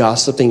 and you're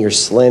gossiping, you're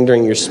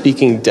slandering, you're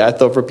speaking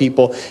death over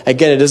people.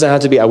 Again, it doesn't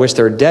have to be, I wish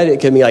they were dead.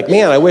 It can be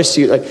man, I wish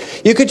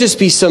you could just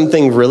be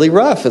something really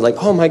rough. And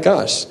oh my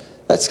gosh,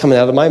 that's coming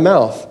out of my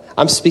mouth.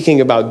 I'm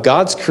speaking about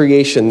God's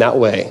creation that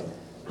way.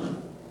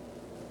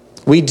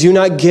 We do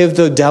not give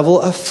the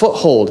devil a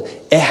foothold.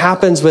 It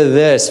happens with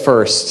this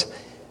first.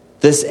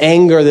 This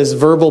anger, this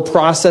verbal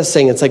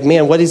processing. It's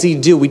man, what does he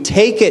do? We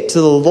take it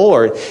to the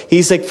Lord.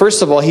 He's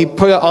first of all, he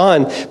put it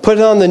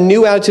on the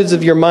new attitudes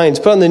of your minds,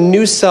 put on the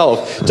new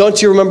self.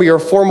 Don't you remember your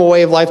former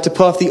way of life to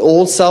put off the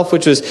old self,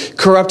 which was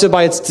corrupted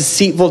by its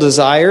deceitful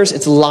desires,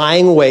 its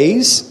lying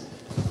ways?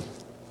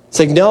 It's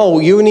like, no,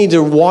 you need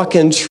to walk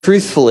in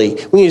truthfully.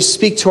 We need to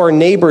speak to our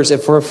neighbors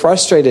if we're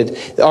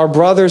frustrated, our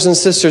brothers and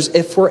sisters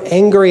if we're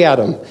angry at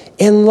them,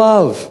 in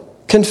love.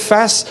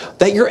 Confess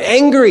that you're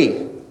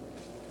angry.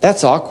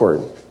 That's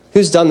awkward.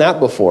 Who's done that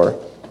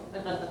before?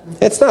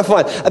 It's not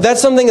fun.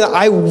 That's something that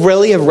I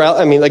really have,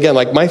 again,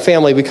 like my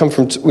family, we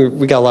got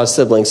a lot of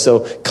siblings,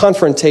 so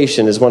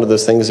confrontation is one of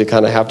those things you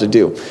kind of have to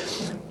do.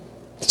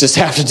 Just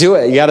have to do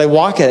it. You got to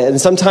walk in it. And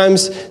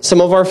sometimes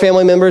some of our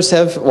family members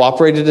have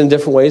operated in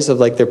different ways of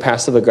like they're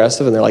passive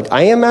aggressive and they're like,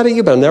 I am mad at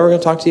you, but I'm never going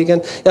to talk to you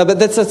again. Yeah, but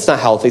that's not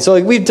healthy. So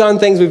like we've done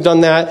things, we've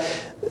done that.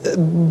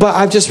 But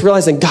I've just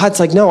realized that God's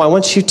like, no, I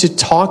want you to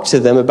talk to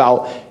them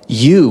about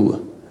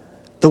you,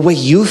 the way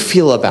you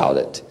feel about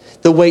it.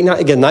 The way,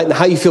 not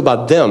how you feel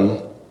about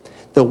them,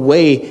 the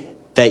way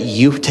that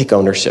you take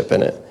ownership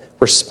in it.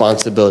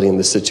 Responsibility in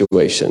the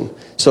situation.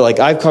 So like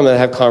I've come and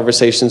have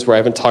conversations where I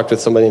haven't talked with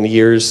somebody in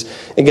years.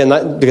 Again,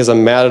 not because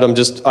I'm mad at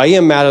them, I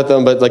am mad at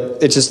them, but like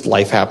it's just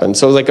life happened.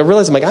 So like I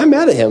realized I'm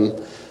mad at him.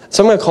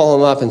 So I'm going to call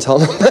him up and tell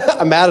him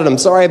I'm mad at him.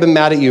 Sorry, I've been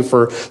mad at you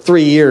for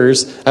 3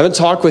 years. I haven't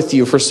talked with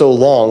you for so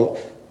long.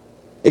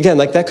 Again,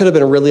 like that could have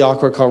been a really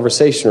awkward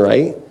conversation,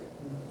 right?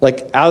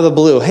 Like out of the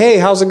blue, hey,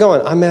 how's it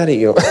going? I'm mad at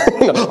you.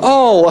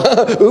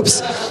 Oh,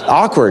 oops,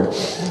 awkward.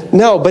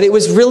 No, but it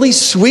was really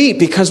sweet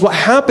because what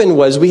happened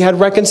was we had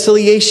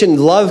reconciliation.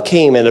 Love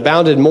came and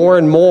abounded more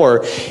and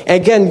more. And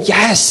again,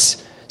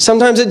 yes,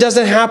 sometimes it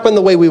doesn't happen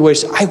the way we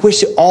wish. I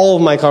wish all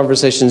of my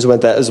conversations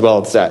went that as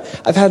well as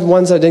that. I've had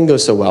ones that didn't go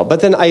so well. But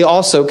then I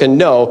also can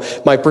know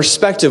my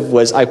perspective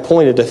was I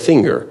pointed a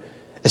finger.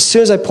 As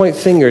soon as I point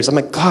fingers, I'm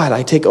like, God,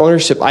 I take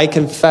ownership. I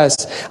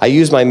confess. I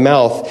use my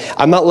mouth.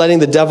 I'm not letting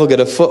the devil get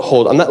a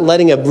foothold. I'm not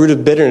letting a root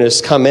of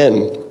bitterness come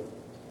in.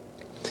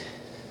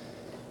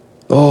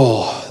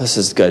 Oh, this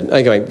is good.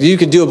 Anyway, you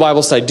could do a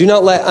Bible study. Do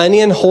not let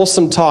any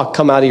unwholesome talk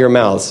come out of your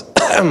mouths.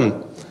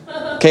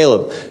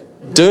 Caleb,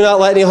 do not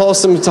let any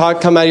wholesome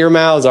talk come out of your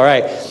mouths. All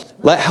right.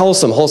 Let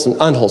wholesome,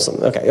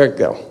 unwholesome. Okay, there you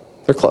go.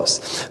 They're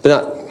close, but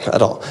not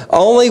at all.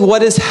 Only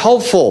what is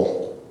helpful.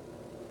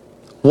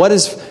 What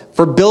is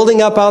for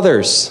building up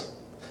others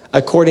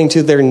according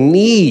to their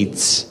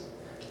needs,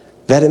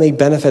 that it may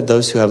benefit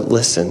those who have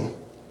listened.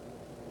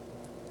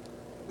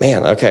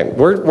 Man, okay,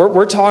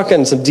 we're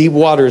talking some deep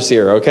waters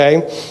here,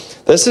 okay?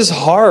 This is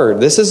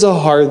hard. This is a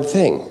hard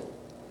thing.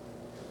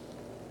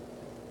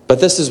 But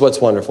this is what's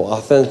wonderful.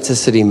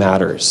 Authenticity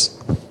matters,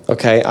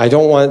 okay? I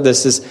don't want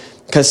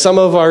because some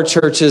of our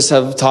churches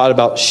have taught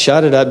about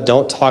shut it up,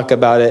 don't talk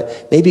about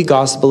it, maybe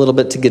gossip a little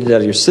bit to get it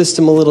out of your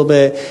system a little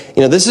bit.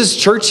 This is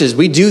churches.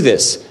 We do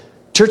this.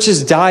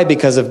 Churches die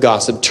because of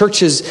gossip.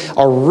 Churches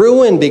are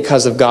ruined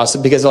because of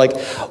gossip because they're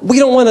like, we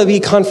don't want to be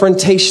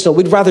confrontational.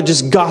 We'd rather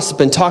just gossip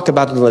and talk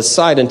about it on the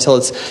side until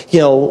it's,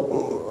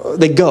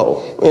 they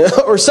go,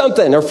 or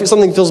something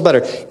feels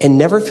better. It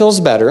never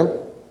feels better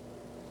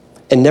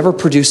and never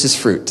produces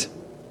fruit.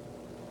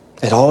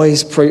 It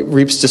always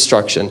reaps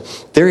destruction.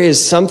 There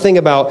is something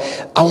about,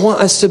 I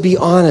want us to be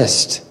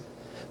honest.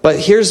 But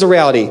here's the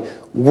reality.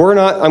 I'm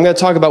going to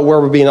talk about where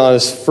we're being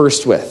honest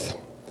first with.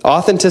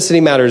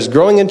 Authenticity matters.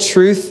 Growing in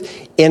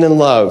truth and in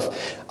love.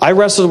 I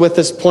wrestled with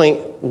this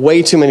point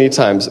way too many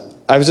times.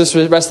 I was just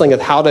wrestling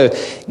with how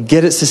to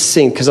get it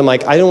succinct because I'm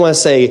like, I don't want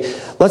to say,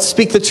 let's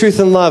speak the truth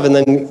in love and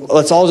then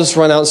let's all just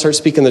run out and start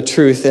speaking the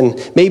truth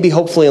and maybe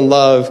hopefully in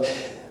love.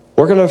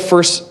 We're going to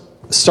first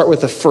start with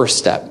the first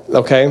step,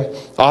 okay?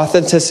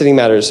 Authenticity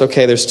matters.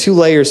 Okay, there's 2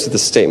 layers to the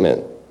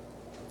statement.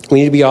 We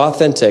need to be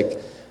authentic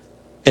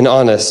and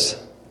honest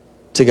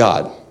to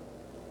God.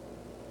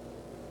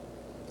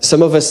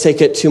 Some of us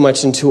take it too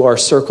much into our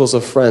circles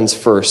of friends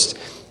first.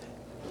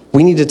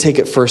 We need to take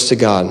it first to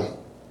God.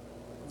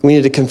 We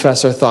need to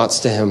confess our thoughts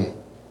to Him.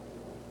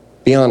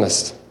 Be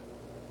honest.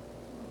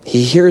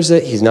 He hears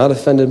it. He's not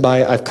offended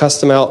by it. I've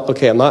cussed him out.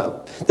 Okay,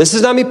 this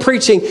is not me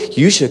preaching.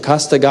 You should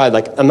cuss to God.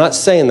 Like, I'm not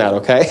saying that,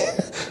 okay?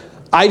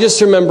 I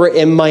just remember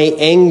in my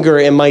anger,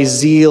 in my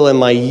zeal, in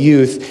my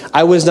youth,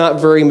 I was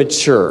not very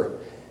mature.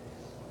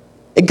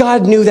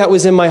 God knew that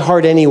was in my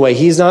heart anyway.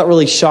 He's not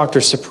really shocked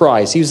or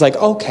surprised. He was like,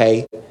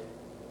 okay,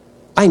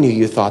 I knew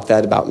you thought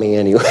that about me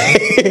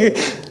anyway.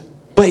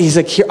 But he's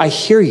like, I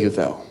hear you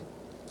though.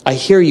 I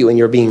hear you and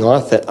you're being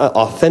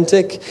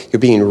authentic.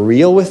 You're being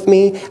real with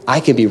me. I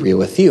can be real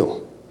with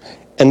you.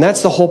 And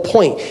that's the whole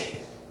point.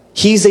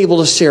 He's able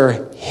to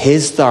share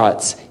his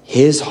thoughts,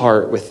 his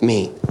heart with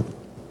me.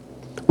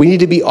 We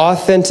need to be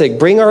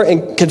authentic.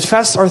 And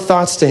confess our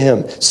thoughts to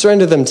Him.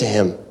 Surrender them to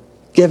Him.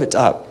 Give it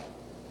up.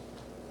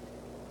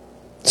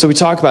 So we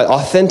talk about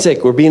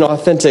authentic, we're being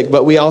authentic,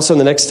 but we also, in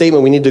the next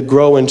statement, we need to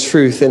grow in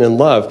truth and in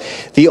love.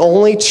 The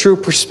only true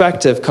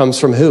perspective comes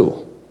from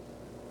who?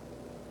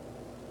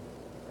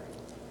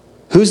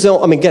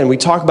 Again, we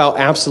talk about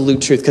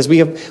absolute truth, because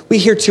we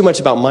hear too much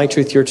about my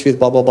truth, your truth,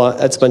 blah, blah, blah.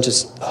 That's a bunch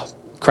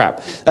of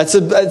crap. That's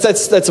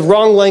a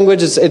wrong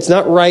language. It's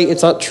not right.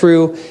 It's not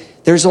true.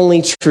 There's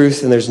only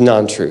truth and there's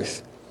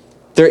non-truth.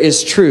 There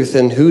is truth,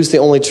 and who's the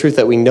only truth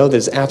that we know that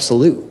is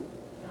absolute?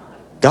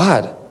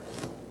 God.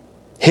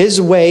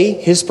 His way,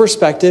 His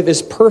perspective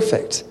is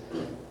perfect.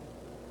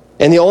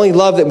 And the only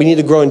love that we need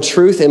to grow in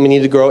truth, and we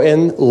need to grow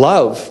in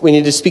love. We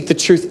need to speak the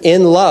truth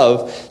in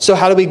love. So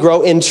how do we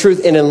grow in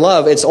truth and in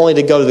love? It's only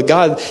to go to the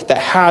God that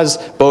has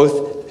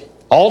both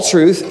all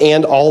truth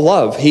and all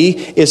love. He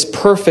is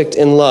perfect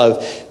in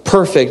love,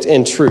 perfect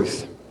in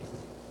truth.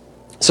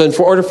 So in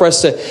order for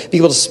us to be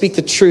able to speak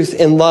the truth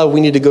in love,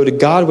 we need to go to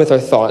God with our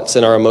thoughts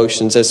and our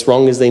emotions, as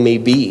wrong as they may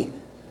be.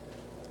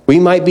 We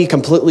might be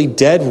completely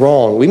dead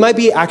wrong. We might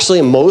be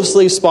actually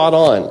mostly spot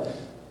on.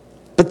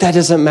 But that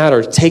doesn't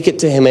matter. Take it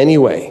to him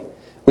anyway.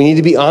 We need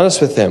to be honest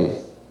with him.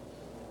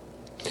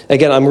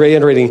 Again, I'm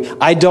reiterating,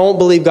 I don't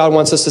believe God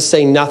wants us to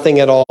say nothing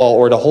at all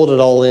or to hold it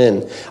all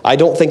in. I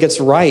don't think it's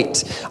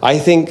right. I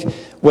think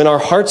when our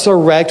hearts are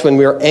wrecked, when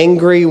we're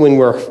angry, when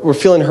we're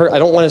feeling hurt, I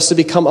don't want us to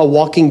become a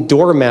walking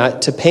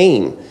doormat to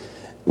pain.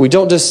 We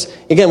don't just,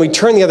 again, we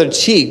turn the other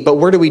cheek, but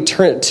where do we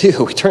turn it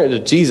to? We turn it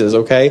to Jesus,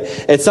 okay?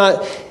 It's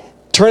not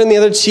turning the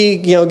other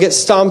cheek, get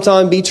stomped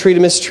on, be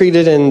treated,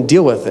 mistreated, and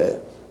deal with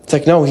it. It's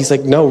like, no, he's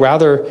like, no,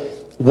 rather,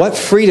 what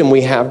freedom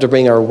we have to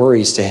bring our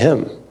worries to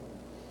him.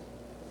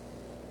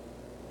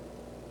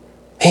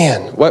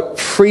 Man, what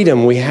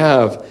freedom we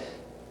have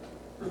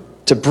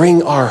to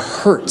bring our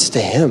hurts to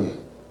him.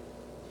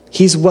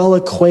 He's well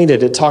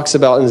acquainted. It talks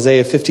about in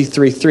Isaiah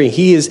 53:3.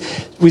 He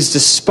was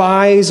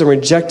despised and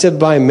rejected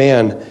by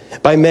men,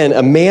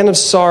 a man of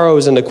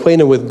sorrows and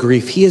acquainted with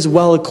grief. He is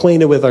well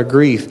acquainted with our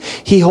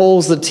grief. He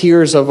holds the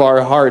tears of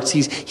our hearts.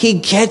 He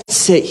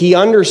gets it. He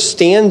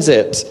understands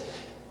it.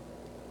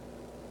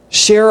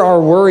 Share our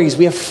worries.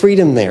 We have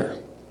freedom there.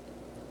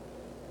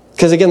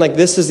 Because again,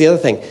 this is the other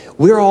thing.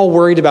 We're all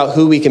worried about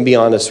who we can be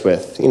honest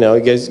with.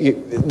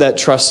 That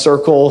trust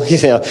circle.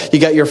 You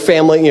got your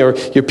family, your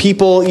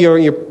people,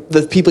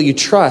 the people you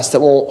trust that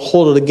won't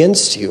hold it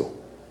against you.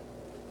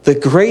 The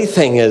great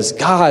thing is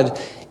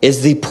God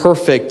is the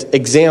perfect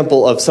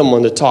example of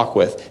someone to talk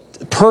with.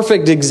 The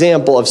perfect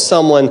example of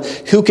someone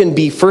who can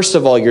be, first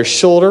of all, your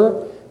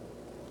shoulder,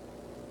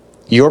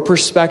 your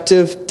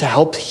perspective, to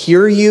help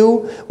hear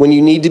you when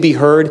you need to be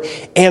heard.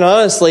 And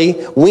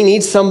honestly, we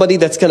need somebody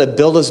that's going to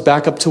build us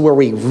back up to where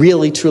we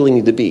really, truly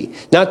need to be.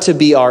 Not to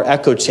be our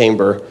echo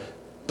chamber,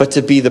 but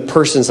to be the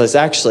person that's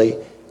actually,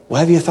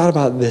 well, have you thought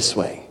about it this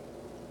way?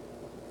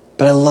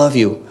 But I love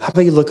you. How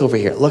about you look over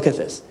here? Look at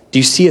this. Do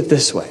you see it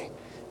this way?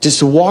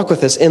 Just walk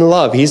with us in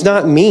love. He's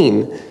not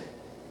mean.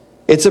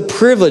 It's a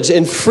privilege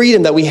and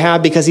freedom that we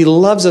have because he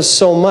loves us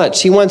so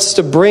much. He wants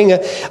to bring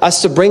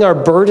us to bring our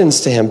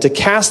burdens to him, to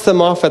cast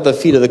them off at the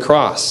feet of the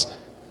cross.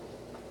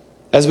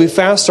 As we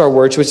fast our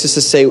words, which is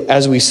to say,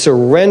 as we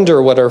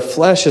surrender what our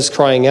flesh is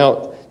crying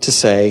out to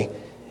say,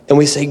 and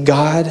we say,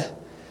 God,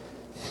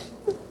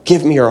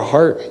 give me your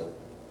heart.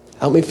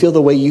 Help me feel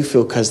the way you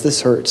feel, because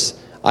this hurts.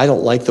 I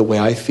don't like the way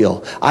I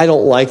feel. I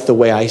don't like the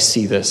way I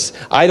see this.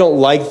 I don't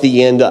like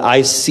the end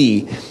I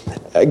see.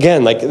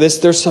 Again,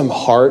 there's some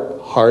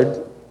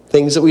hard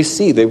things that we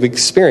see, that we've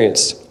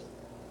experienced.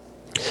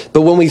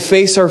 But when we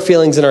face our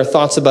feelings and our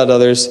thoughts about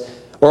others,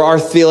 or our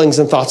feelings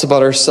and thoughts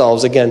about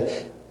ourselves, again,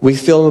 we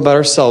feel them about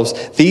ourselves.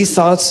 These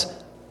thoughts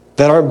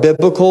that aren't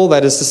biblical,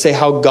 that is to say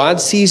how God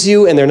sees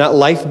you, and they're not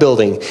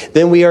life-building,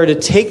 then we are to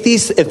take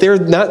these, if they're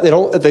not,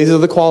 these are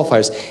the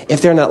qualifiers.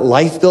 If they're not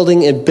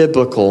life-building and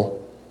biblical,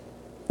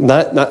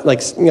 not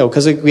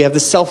because we have the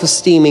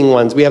self-esteeming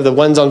ones. We have the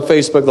ones on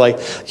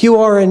Facebook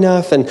you are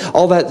enough and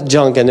all that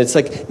junk. And it's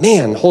like,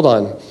 man, hold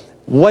on.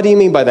 What do you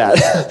mean by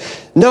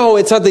that? No,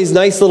 it's not these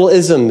nice little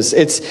isms.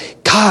 It's,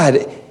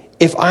 God,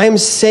 if I'm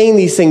saying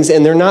these things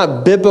and they're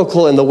not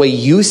biblical in the way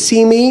you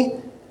see me,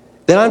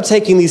 then I'm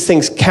taking these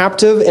things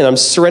captive and I'm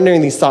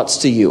surrendering these thoughts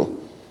to you.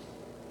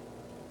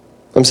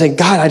 I'm saying,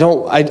 God, I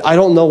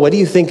don't know. What do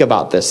you think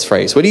about this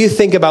phrase? What do you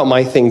think about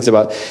my things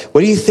about? What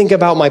do you think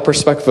about my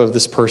perspective of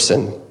this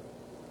person?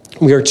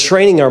 We are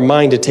training our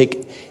mind to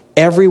take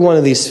every one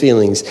of these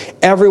feelings,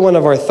 every one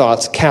of our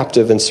thoughts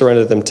captive and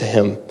surrender them to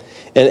him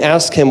and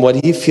ask him what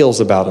he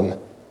feels about them.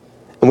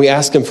 And we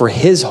ask him for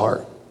his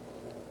heart.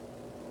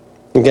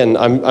 Again,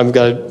 I'm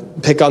going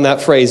to pick on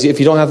that phrase. If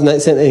you don't have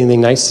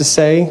anything nice to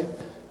say,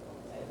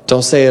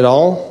 don't say it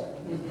all.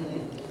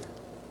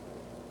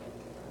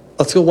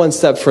 Let's go one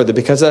step further,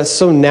 because that's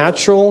so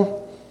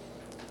natural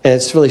and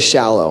it's really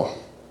shallow.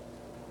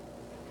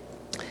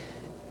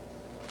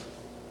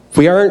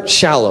 We aren't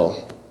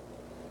shallow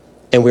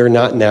and we're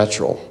not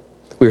natural.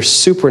 We're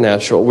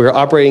supernatural. We're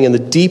operating in the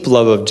deep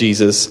love of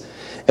Jesus,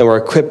 and we're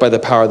equipped by the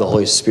power of the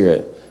Holy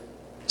Spirit.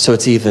 So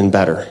it's even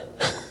better.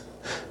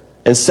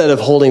 Instead of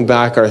holding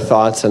back our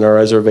thoughts and our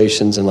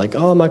reservations and I'm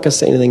not going to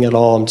say anything at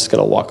all, I'm just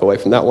going to walk away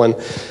from that one.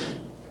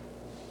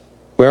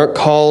 We aren't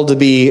called to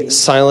be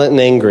silent and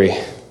angry.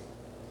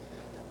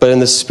 But in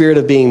the spirit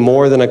of being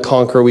more than a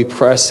conqueror, we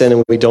press in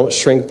and we don't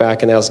shrink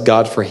back and ask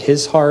God for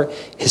his heart,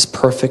 his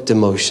perfect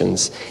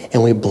emotions,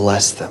 and we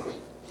bless them.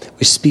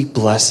 We speak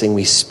blessing.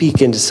 We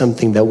speak into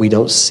something that we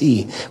don't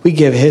see. We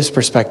give his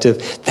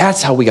perspective.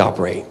 That's how we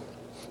operate.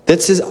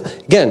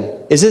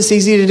 Again, is this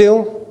easy to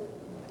do?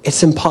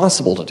 It's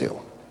impossible to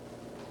do.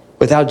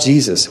 Without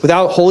Jesus,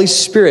 without Holy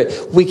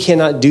Spirit, we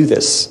cannot do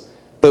this.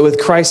 But with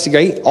Christ,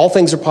 right, all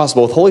things are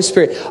possible. With Holy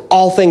Spirit,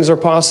 all things are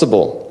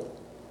possible.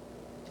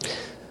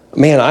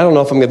 Man, I don't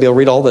know if I'm going to be able to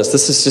read all this.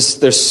 This is just,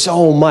 there's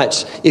so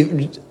much.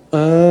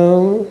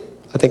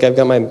 I think I've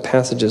got my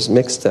passages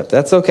mixed up.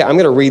 That's okay. I'm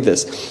going to read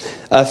this.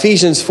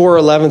 Ephesians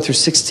 4:11 through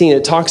 16.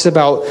 It talks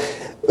about,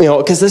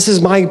 because this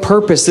is my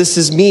purpose. This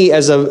is me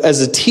as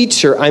a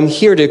teacher. I'm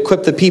here to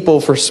equip the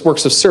people for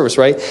works of service,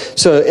 right?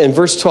 So in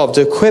verse 12,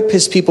 to equip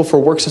his people for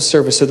works of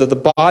service so that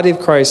the body of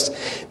Christ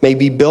may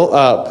be built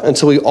up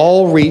until we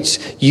all reach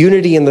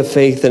unity in the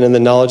faith and in the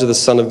knowledge of the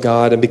Son of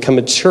God and become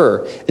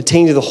mature,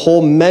 attaining to the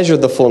whole measure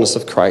of the fullness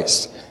of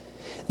Christ.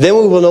 Then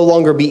we will no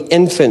longer be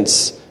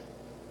infants,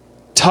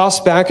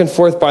 tossed back and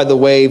forth by the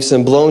waves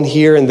and blown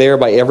here and there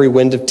by every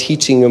wind of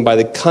teaching and by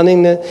the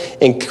cunning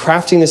and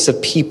craftiness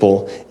of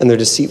people and their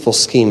deceitful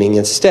scheming.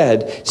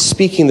 Instead,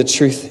 speaking the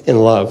truth in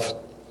love,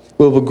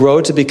 we will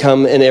grow to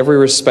become in every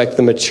respect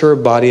the mature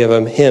body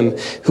of him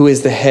who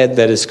is the head,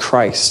 that is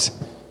Christ.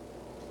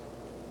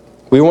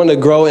 We want to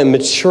grow in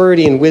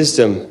maturity and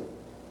wisdom.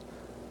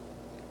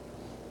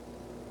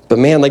 But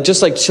man,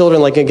 just like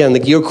children,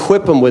 you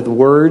equip them with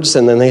words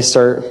and then they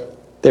start...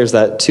 There's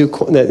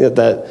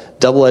that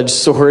double-edged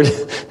sword.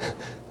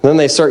 Then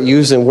they start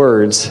using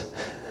words,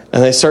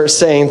 and they start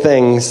saying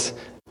things,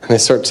 and they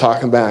start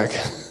talking back.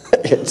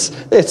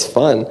 It's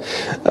fun.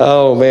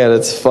 Oh man,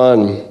 it's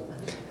fun.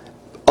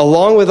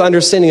 Along with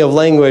understanding of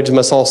language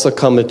must also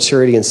come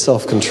maturity and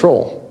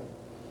self-control.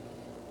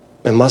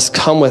 It must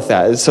come with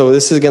that. So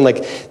this is again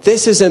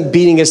this isn't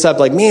beating us up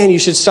man, you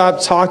should stop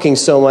talking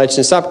so much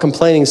and stop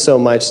complaining so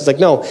much. It's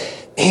no,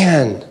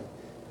 man.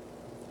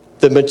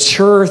 The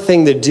mature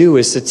thing to do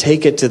is to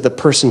take it to the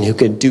person who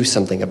can do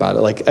something about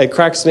it. It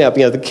cracks me up.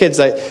 The kids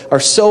that are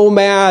so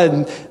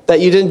mad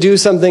that you didn't do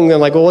something. They're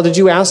well, did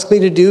you ask me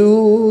to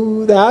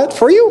do that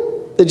for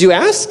you? Did you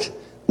ask?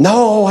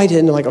 No, I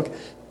didn't. I'm okay.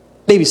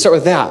 Maybe start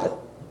with that.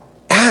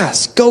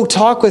 Ask. Go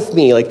talk with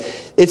me.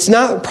 It's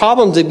not a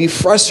problem to be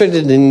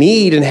frustrated and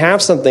need and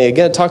have something.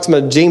 Again, it talks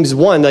about James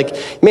 1.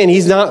 Man,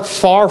 he's not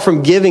far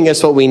from giving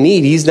us what we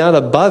need. He's not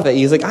above it.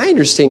 He's I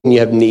understand you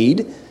have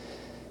need.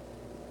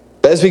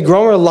 But as we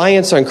grow in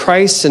reliance on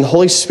Christ and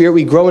Holy Spirit,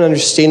 we grow in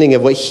understanding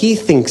of what he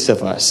thinks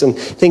of us and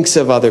thinks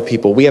of other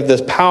people. We have this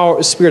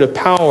spirit of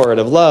power and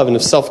of love and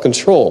of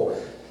self-control.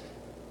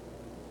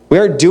 We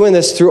aren't doing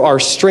this through our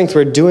strength.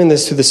 We're doing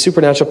this through the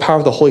supernatural power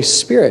of the Holy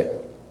Spirit.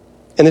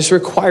 And this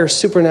requires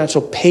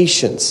supernatural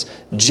patience,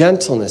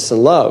 gentleness,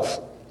 and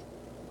love.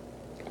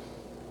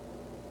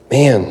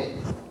 Man,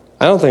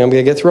 I don't think I'm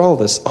going to get through all of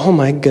this. Oh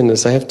my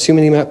goodness, I have too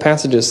many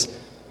passages.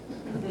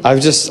 I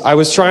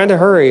was trying to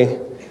hurry.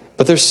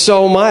 But there's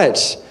so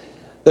much.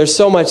 There's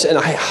so much. And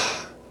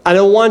I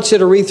don't want you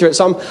to read through it.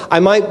 So I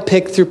might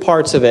pick through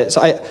parts of it.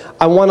 So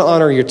I want to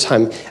honor your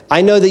time.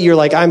 I know that you're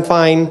I'm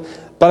fine,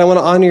 but I want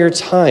to honor your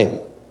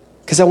time.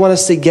 Because I want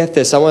us to get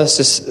this. I want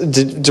us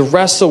to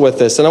wrestle with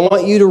this. And I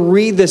want you to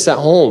read this at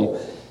home.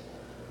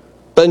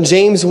 But in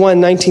James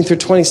 1:19 through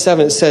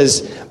 27, it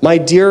says, my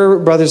dear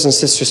brothers and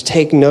sisters,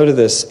 take note of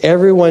this.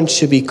 Everyone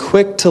should be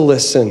quick to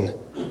listen,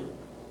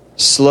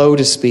 slow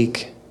to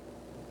speak,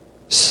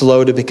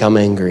 slow to become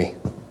angry.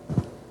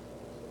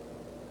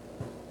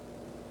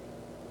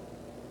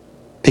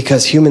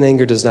 Because human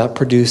anger does not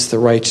produce the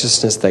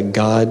righteousness that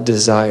God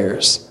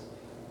desires.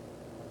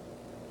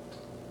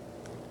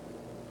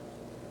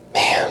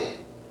 Man.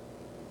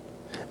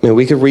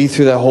 We could read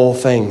through that whole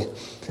thing.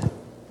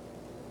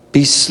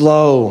 Be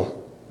slow.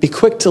 Be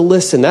quick to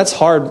listen. That's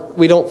hard.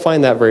 We don't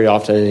find that very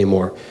often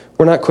anymore.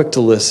 We're not quick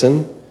to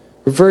listen.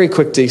 We're very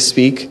quick to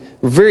speak.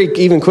 We're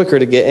even quicker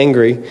to get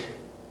angry.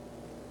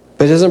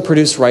 But it doesn't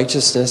produce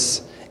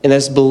righteousness. And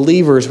as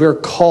believers, we're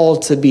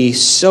called to be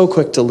so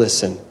quick to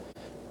listen,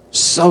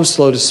 so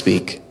slow to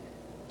speak,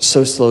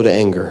 so slow to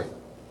anger.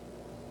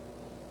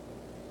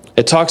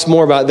 It talks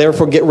more about,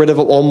 therefore, get rid of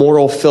all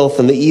moral filth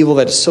and the evil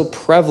that is so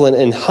prevalent,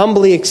 and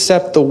humbly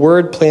accept the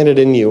word planted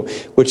in you,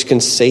 which can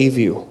save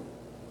you.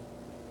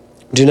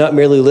 Do not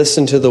merely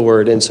listen to the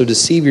word and so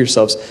deceive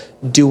yourselves.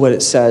 Do what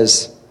it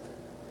says.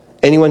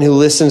 Anyone who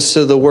listens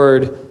to the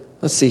word,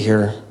 let's see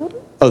here.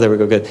 Oh, there we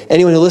go. Good.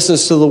 Anyone who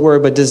listens to the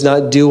word but does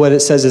not do what it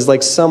says is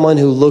like someone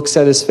who looks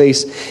at his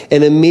face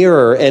in a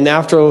mirror and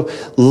after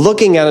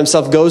looking at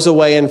himself goes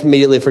away and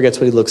immediately forgets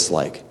what he looks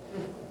like.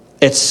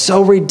 It's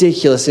so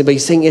ridiculous. But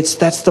he's saying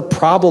that's the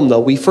problem, though.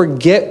 We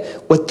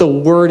forget what the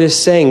word is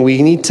saying.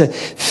 We need to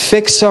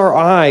fix our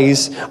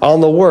eyes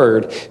on the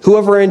word.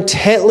 Whoever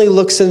intently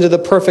looks into the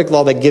perfect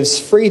law that gives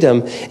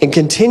freedom and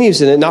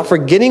continues in it, not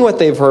forgetting what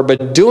they've heard,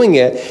 but doing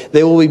it,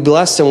 they will be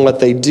blessed in what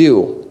they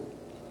do.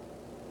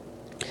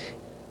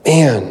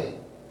 Man,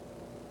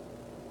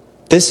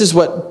 this is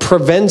what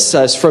prevents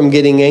us from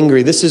getting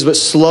angry. This is what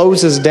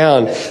slows us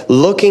down.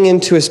 Looking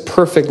into his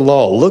perfect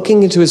law,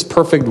 looking into his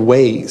perfect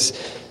ways.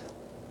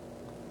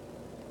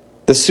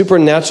 The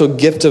supernatural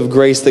gift of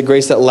grace, the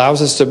grace that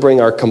allows us to bring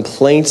our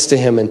complaints to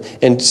him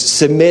and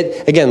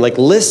submit, again, like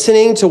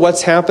listening to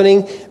what's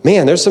happening.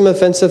 Man, there's some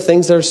offensive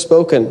things that are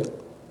spoken.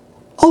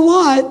 A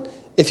lot.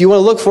 If you want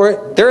to look for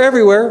it, they're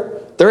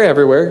everywhere. They're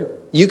everywhere.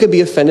 You could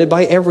be offended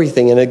by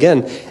everything. And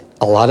again,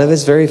 a lot of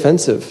it's very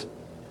offensive.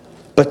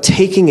 But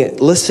taking it,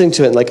 listening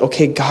to it, like,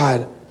 okay,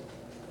 God,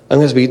 I'm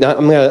going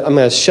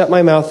to shut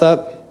my mouth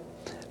up.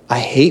 I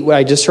hate what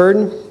I just heard,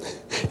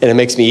 and it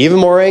makes me even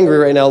more angry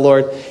right now,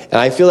 Lord. And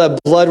I feel that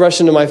blood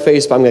rush into my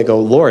face, but I'm going to go,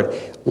 Lord,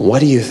 what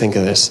do you think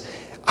of this?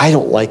 I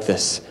don't like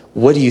this.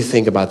 What do you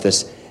think about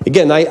this?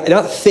 Again, I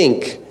not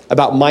think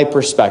about my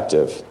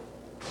perspective.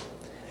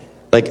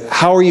 Like,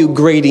 how are you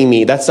grading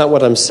me? That's not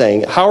what I'm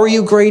saying. How are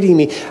you grading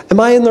me? Am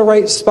I in the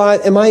right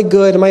spot? Am I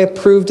good? Am I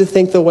approved to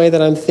think the way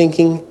that I'm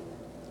thinking?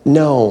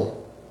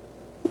 No.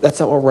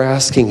 That's not what we're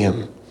asking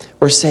him.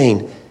 We're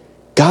saying,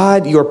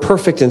 God, you're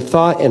perfect in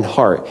thought and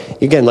heart.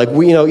 Again, like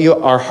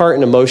our heart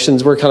and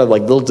emotions, we're kind of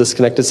like a little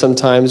disconnected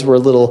sometimes. We're a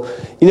little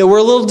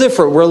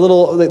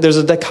different. There's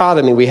a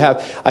dichotomy.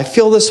 I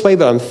feel this way,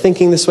 but I'm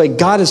thinking this way.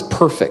 God is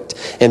perfect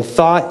in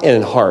thought and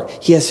in heart.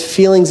 He has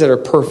feelings that are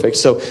perfect.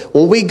 So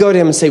when we go to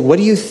him and say, what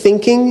are you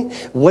thinking?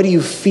 What are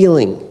you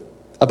feeling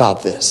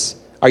about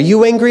this? Are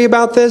you angry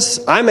about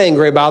this? I'm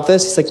angry about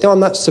this. He's like, no,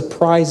 I'm not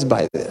surprised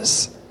by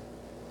this.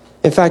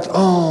 In fact,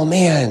 oh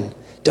man,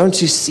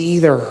 don't you see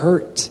their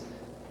hurt?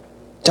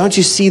 Don't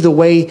you see the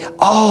way,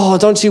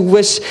 don't you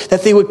wish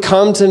that they would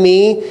come to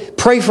me?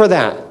 Pray for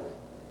that.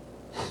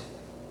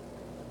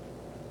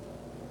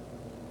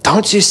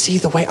 Don't you see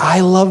the way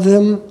I love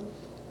them?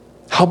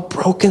 How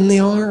broken they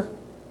are?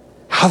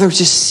 How they're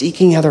just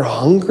seeking, how they're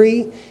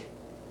hungry?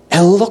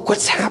 And look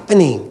what's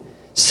happening.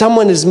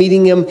 Someone is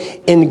meeting him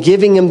and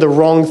giving him the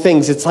wrong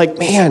things. It's like,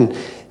 man,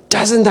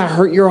 doesn't that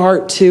hurt your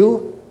heart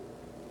too?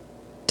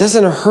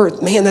 Doesn't it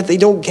hurt, man, that they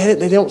don't get it?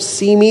 They don't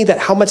see me, that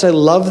how much I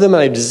love them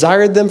and I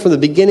desired them from the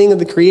beginning of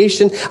the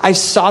creation. I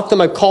sought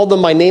them. I've called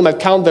them by name. I've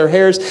counted their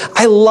hairs.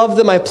 I love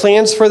them. I have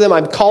plans for them.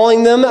 I'm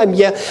calling them. I'm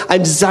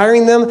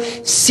desiring them.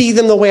 See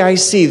them the way I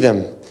see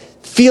them.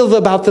 Feel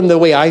about them the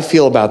way I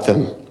feel about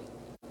them.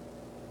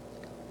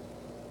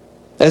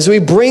 As we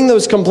bring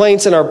those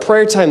complaints in our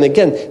prayer time,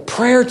 again,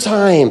 prayer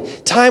time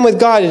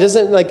with God. It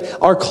isn't like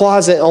our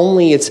closet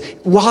only. It's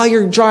while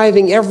you're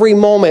driving, every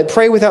moment.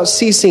 Pray without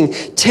ceasing.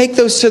 Take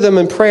those to them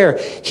in prayer.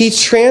 He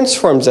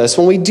transforms us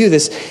when we do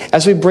this.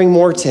 As we bring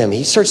more to him,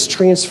 he starts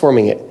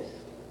transforming it.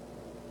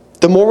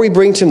 The more we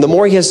bring to him, the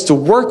more he has to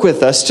work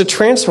with us to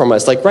transform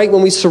us. Like right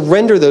when we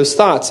surrender those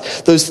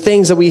thoughts, those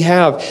things that we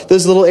have,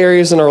 those little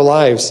areas in our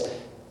lives.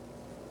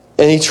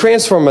 And he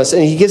transforms us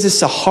and he gives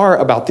us a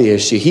heart about the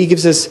issue. He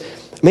gives us...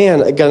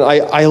 Man, again,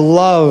 I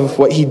love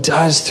what he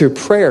does through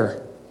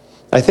prayer.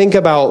 I think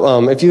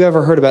about, if you've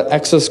ever heard about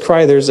Exodus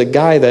Cry, there's a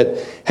guy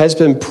that has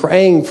been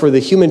praying for the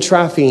human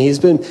trafficking. He's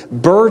been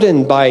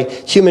burdened by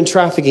human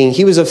trafficking.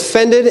 He was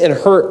offended and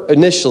hurt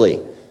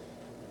initially.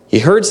 He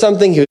heard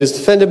something, he was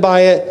offended by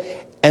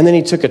it, and then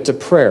he took it to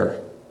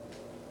prayer.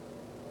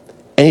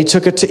 And he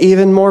took it to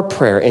even more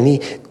prayer. And he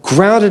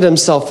grounded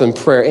himself in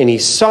prayer. And he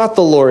sought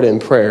the Lord in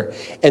prayer.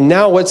 And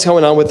now what's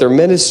going on with their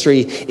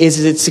ministry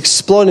is it's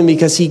exploding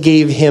because he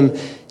gave him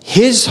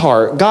his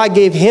heart. God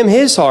gave him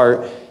his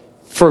heart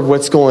for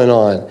what's going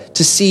on.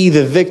 To see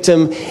the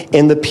victim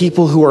and the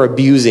people who are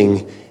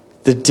abusing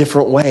the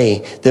different way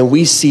than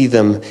we see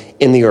them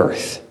in the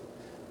earth.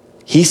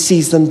 He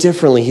sees them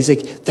differently. He's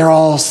like, they're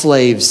all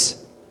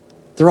slaves.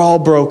 They're all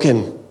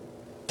broken.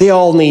 They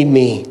all need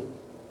me.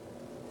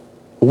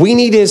 We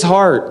need his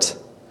heart.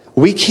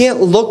 We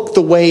can't look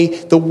the way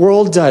the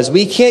world does.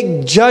 We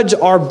can't judge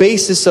our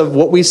basis of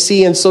what we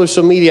see in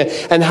social media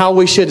and how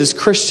we should, as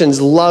Christians,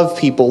 love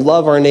people,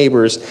 love our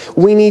neighbors.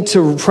 We need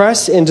to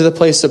press into the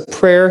place of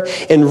prayer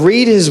and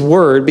read his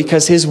word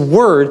because his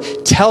word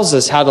tells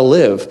us how to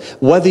live,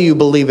 whether you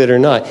believe it or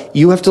not.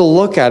 You have to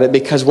look at it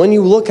because when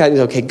you look at it,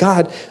 okay,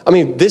 God,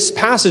 this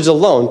passage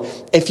alone,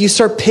 if you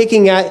start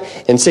picking at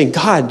and saying,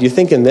 God, you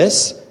thinking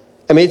this?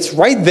 It's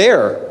right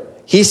there.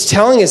 He's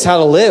telling us how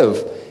to live.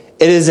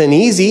 It isn't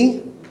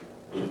easy.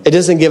 It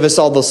doesn't give us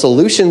all the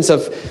solutions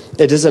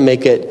it doesn't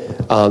make it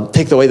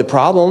take away the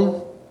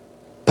problem.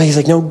 But he's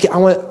like, no, I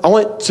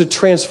want to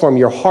transform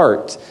your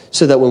heart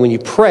so that when you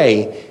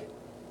pray,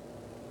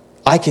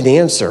 I can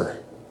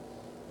answer.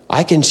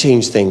 I can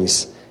change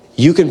things.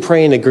 You can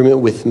pray in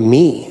agreement with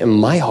me and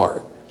my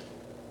heart.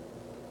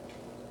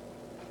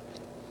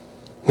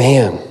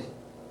 Man.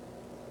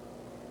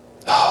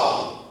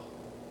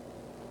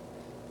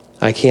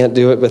 I can't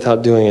do it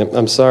without doing it.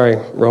 I'm sorry.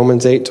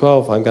 Romans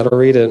 8:12. I've got to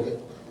read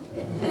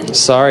it.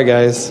 Sorry,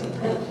 guys.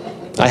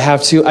 I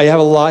have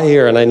a lot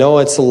here, and I know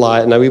it's a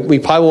lot, and we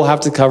probably will have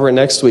to cover it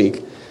next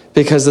week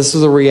because this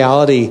is a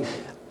reality.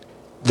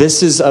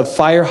 This is a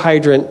fire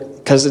hydrant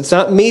because it's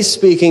not me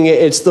speaking.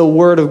 It's the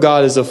word of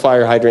God is a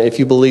fire hydrant, if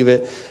you believe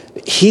it.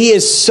 He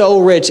is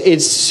so rich.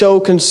 It's so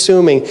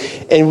consuming.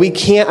 And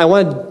I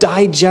want to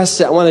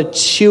digest it. I want to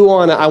chew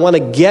on it. I want to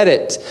get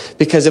it.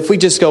 Because if we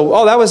just go,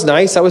 oh, that was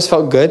nice. That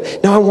felt good.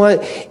 No, I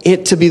want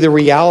it to be the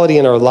reality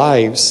in our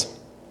lives.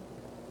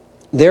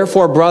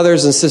 Therefore,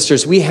 brothers and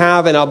sisters, we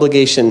have an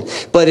obligation,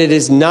 but it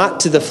is not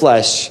to the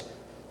flesh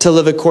to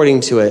live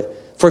according to it.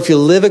 For if you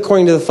live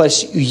according to the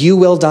flesh, you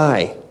will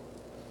die.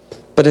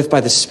 But if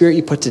by the Spirit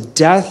you put to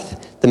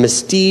death the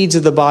misdeeds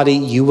of the body,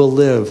 you will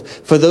live.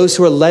 For those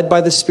who are led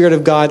by the Spirit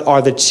of God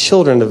are the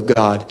children of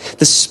God.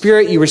 The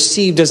Spirit you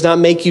receive does not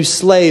make you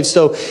slaves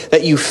so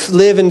that you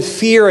live in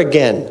fear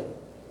again.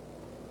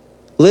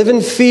 Live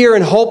in fear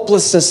and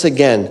hopelessness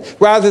again.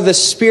 Rather, the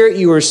Spirit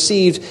you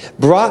received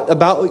brought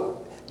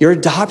about your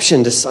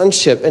adoption to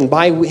sonship, and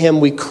by him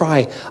we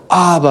cry,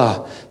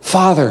 Abba,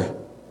 Father.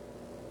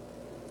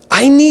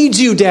 I need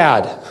you,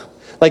 Dad.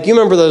 Like, you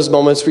remember those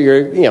moments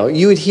where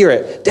you would hear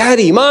it.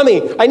 Daddy,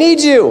 Mommy, I need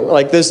you.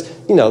 Like this,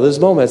 those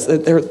moments,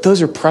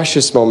 those are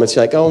precious moments.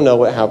 You're like, oh no,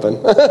 what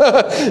happened?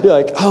 You're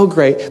like, oh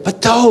great.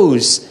 But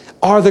those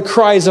are the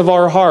cries of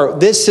our heart.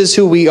 This is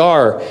who we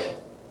are.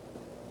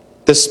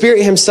 The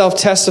Spirit himself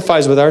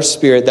testifies with our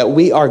spirit that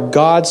we are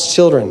God's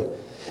children.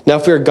 Now,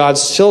 if we are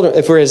God's children,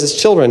 if we're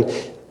his children,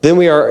 then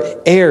we are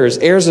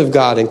heirs of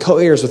God and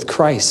co-heirs with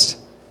Christ.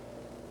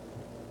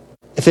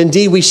 If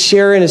indeed we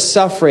share in his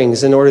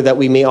sufferings in order that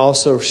we may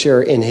also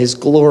share in his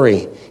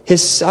glory,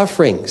 his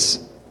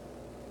sufferings,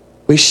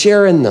 we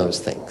share in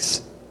those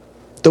things.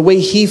 The way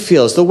he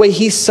feels, the way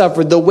he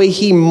suffered, the way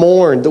he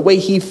mourned, the way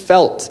he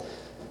felt,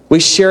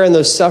 we share in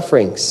those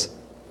sufferings.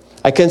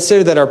 I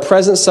consider that our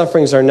present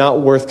sufferings are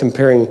not worth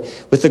comparing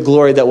with the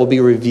glory that will be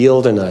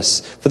revealed in us.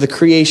 For the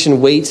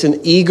creation waits in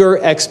eager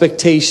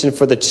expectation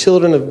for the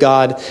children of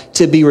God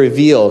to be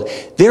revealed.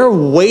 They're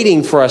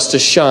waiting for us to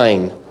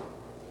shine.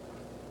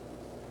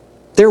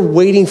 They're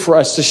waiting for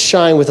us to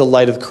shine with the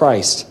light of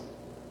Christ.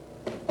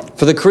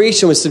 For the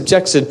creation was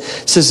subjected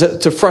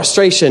to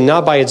frustration,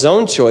 not by its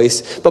own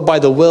choice, but by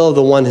the will of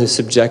the one who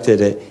subjected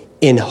it,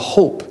 in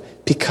hope,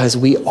 because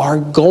we are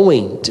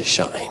going to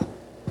shine.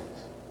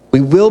 We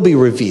will be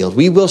revealed.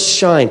 We will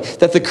shine.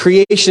 That the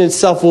creation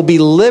itself will be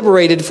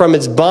liberated from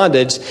its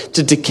bondage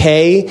to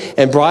decay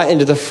and brought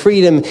into the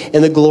freedom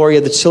and the glory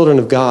of the children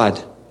of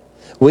God.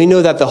 We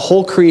know that the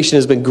whole creation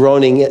has been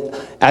groaning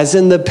as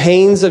in the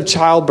pains of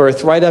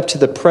childbirth right up to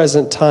the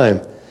present time.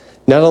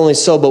 Not only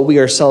so, but we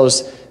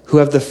ourselves who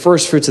have the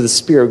first fruits of the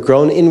Spirit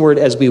groan inward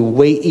as we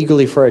wait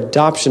eagerly for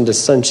adoption to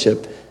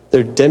sonship, the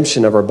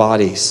redemption of our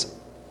bodies.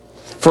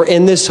 For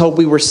in this hope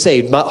we were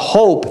saved. But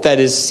hope that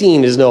is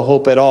seen is no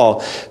hope at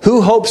all.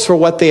 Who hopes for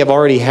what they have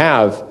already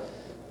have?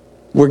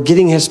 We're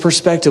getting his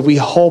perspective. We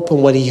hope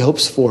in what he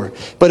hopes for.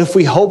 But if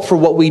we hope for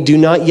what we do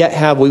not yet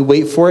have, we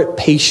wait for it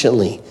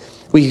patiently.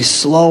 We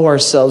slow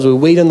ourselves. We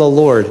wait on the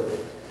Lord.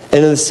 And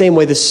in the same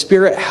way, the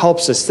Spirit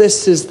helps us.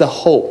 This is the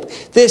hope.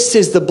 This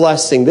is the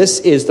blessing. This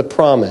is the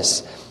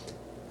promise.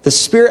 The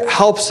Spirit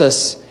helps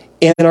us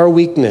in our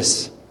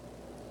weakness.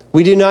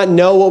 We do not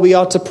know what we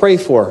ought to pray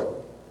for.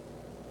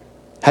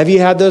 Have you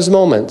had those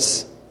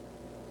moments?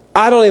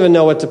 I don't even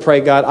know what to pray,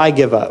 God. I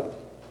give up.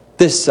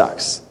 This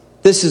sucks.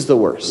 This is the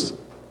worst.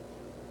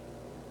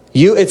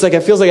 It's like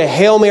it feels like a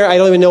Hail Mary. I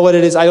don't even know what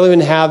it is. I don't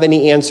even have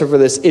any answer for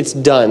this. It's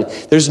done.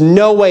 There's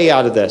no way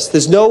out of this.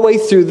 There's no way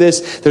through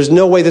this. There's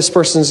no way this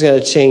person's going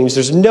to change.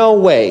 There's no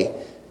way.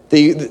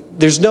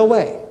 There's no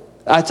way.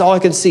 That's all I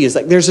can see is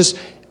like there's this.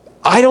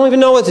 I don't even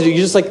know what to do. You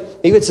just like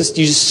maybe it's just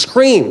you just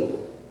scream.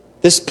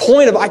 This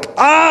point of like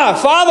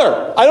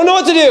Father, I don't know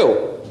what to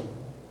do.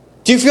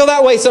 Do you feel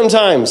that way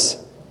sometimes?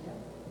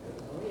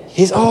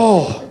 We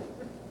don't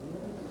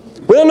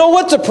know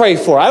what to pray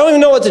for. I don't even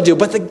know what to do.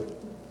 But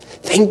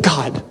thank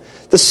God,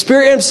 the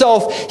Spirit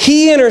himself,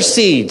 he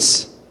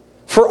intercedes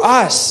for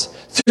us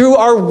through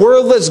our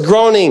wordless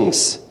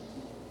groanings.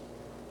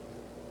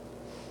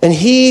 And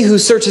he who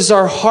searches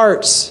our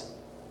hearts,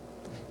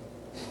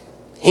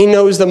 he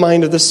knows the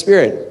mind of the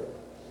Spirit.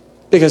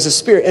 Because the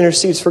Spirit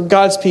intercedes for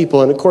God's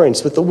people in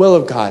accordance with the will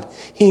of God.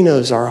 He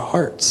knows our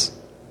hearts.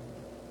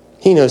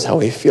 He knows how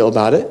we feel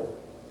about it.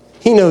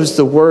 He knows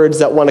the words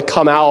that want to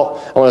come out.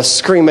 I want to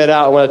scream it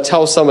out. I want to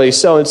tell somebody,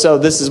 so-and-so,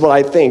 this is what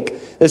I think.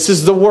 This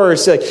is the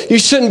worst. Like, you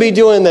shouldn't be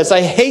doing this.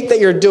 I hate that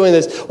you're doing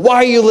this. Why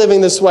are you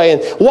living this way?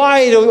 And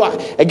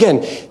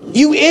again,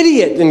 you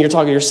idiot. And you're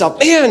talking to yourself,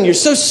 man, you're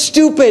so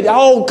stupid.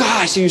 Oh,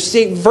 gosh, you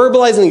see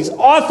verbalizing these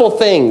awful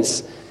things.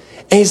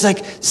 And he's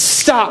like,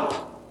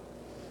 stop.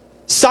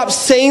 Stop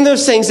saying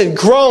those things and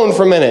groan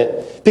for a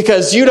minute.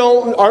 Because you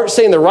aren't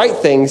saying the right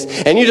things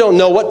and you don't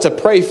know what to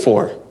pray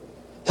for.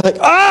 You're like,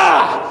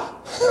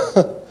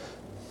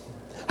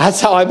 That's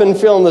how I've been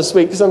feeling this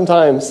week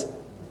sometimes.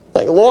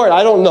 Like, Lord,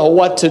 I don't know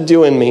what to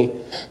do in me.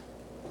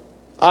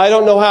 I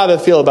don't know how to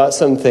feel about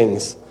some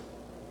things.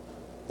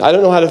 I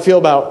don't know how to feel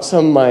about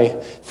some of my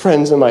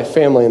friends and my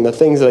family and the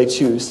things that I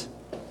choose.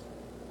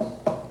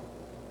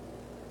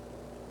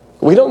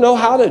 We don't know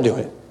how to do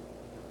it.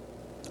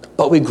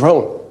 But we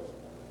groan.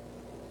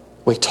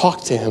 We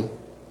talk to him.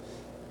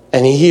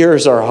 And he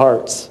hears our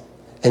hearts.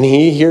 And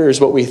he hears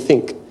what we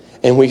think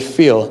and we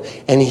feel.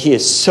 And he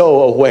is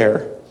so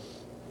aware.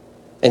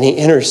 And he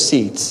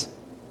intercedes.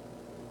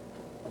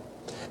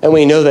 And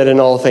we know that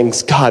in all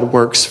things, God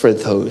works for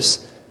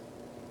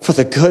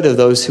the good of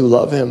those who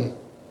love him.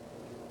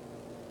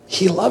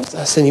 He loves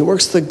us and he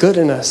works the good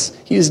in us.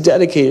 He is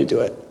dedicated to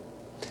it.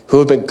 who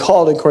have been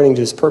called according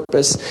to his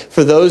purpose.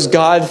 For those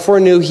God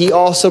foreknew, he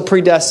also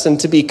predestined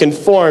to be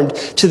conformed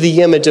to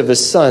the image of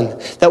his Son,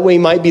 that we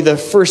might be the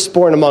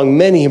firstborn among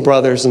many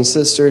brothers and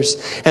sisters.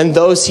 And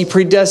those he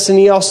predestined,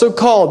 he also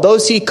called.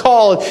 Those he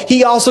called,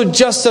 he also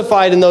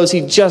justified. And those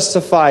he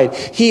justified,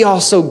 he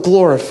also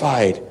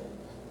glorified.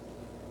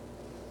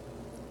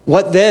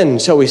 What then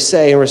shall we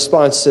say in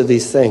response to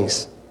these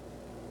things?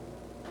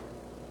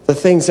 The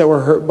things that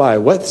we're hurt by.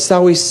 What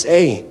shall we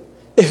say?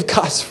 If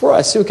God's for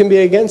us, who can be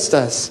against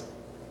us?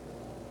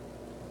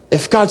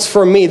 If God's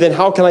for me, then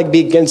how can I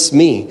be against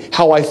me?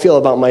 How I feel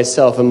about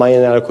myself and my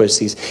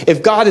inadequacies.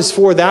 If God is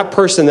for that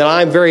person that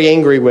I'm very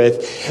angry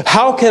with,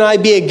 how can I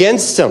be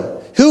against him?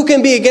 Who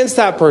can be against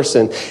that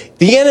person?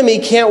 The enemy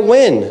can't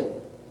win.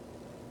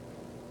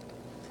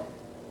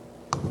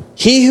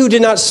 He who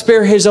did not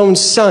spare his own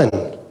Son,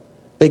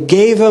 but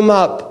gave him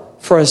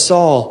up for us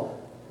all,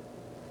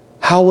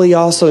 how will he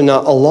also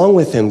not, along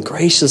with him,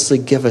 graciously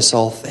give us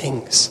all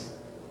things?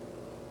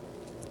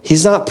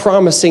 He's not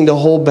promising to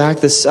hold back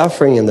the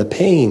suffering and the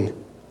pain.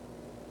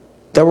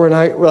 That we're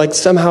like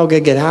somehow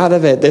going to get out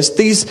of it.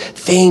 These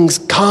things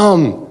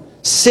come.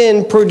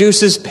 Sin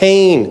produces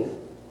pain.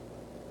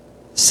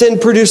 Sin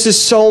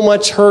produces so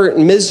much hurt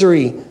and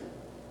misery.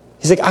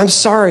 He's like, I'm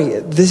sorry,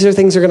 these are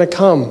things that are going to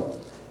come.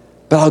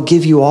 But I'll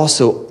give you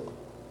also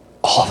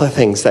all the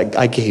things that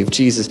I gave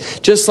Jesus.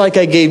 Just like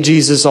I gave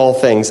Jesus all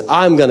things,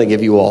 I'm going to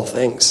give you all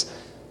things.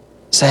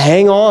 So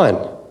hang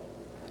on.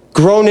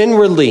 Groan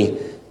inwardly.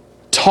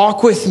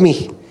 Talk with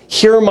me.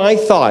 Hear my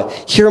thought.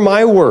 Hear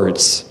my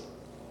words.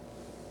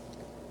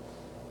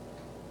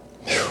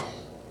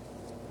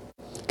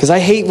 Because I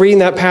hate reading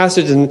that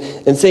passage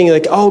and saying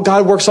like, oh,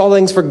 God works all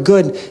things for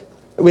good.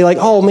 We're like,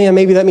 oh man,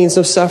 maybe that means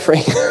no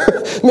suffering.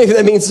 Maybe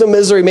that means no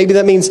misery. Maybe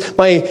that means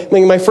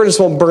my furnace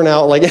won't burn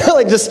out. Like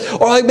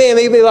man,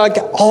 maybe like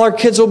all our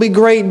kids will be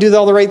great, do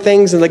all the right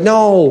things. And like,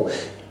 no,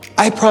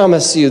 I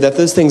promise you that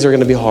those things are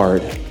going to be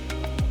hard.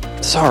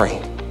 Sorry.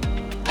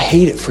 I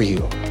hate it for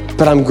you.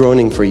 But I'm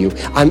groaning for you.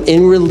 I'm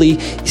inwardly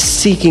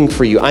seeking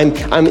for you. I'm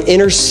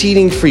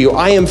interceding for you.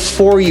 I am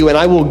for you, and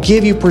I will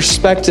give you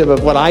perspective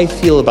of what I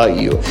feel about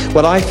you,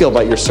 what I feel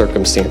about your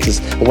circumstances,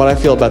 and what I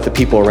feel about the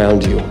people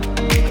around you.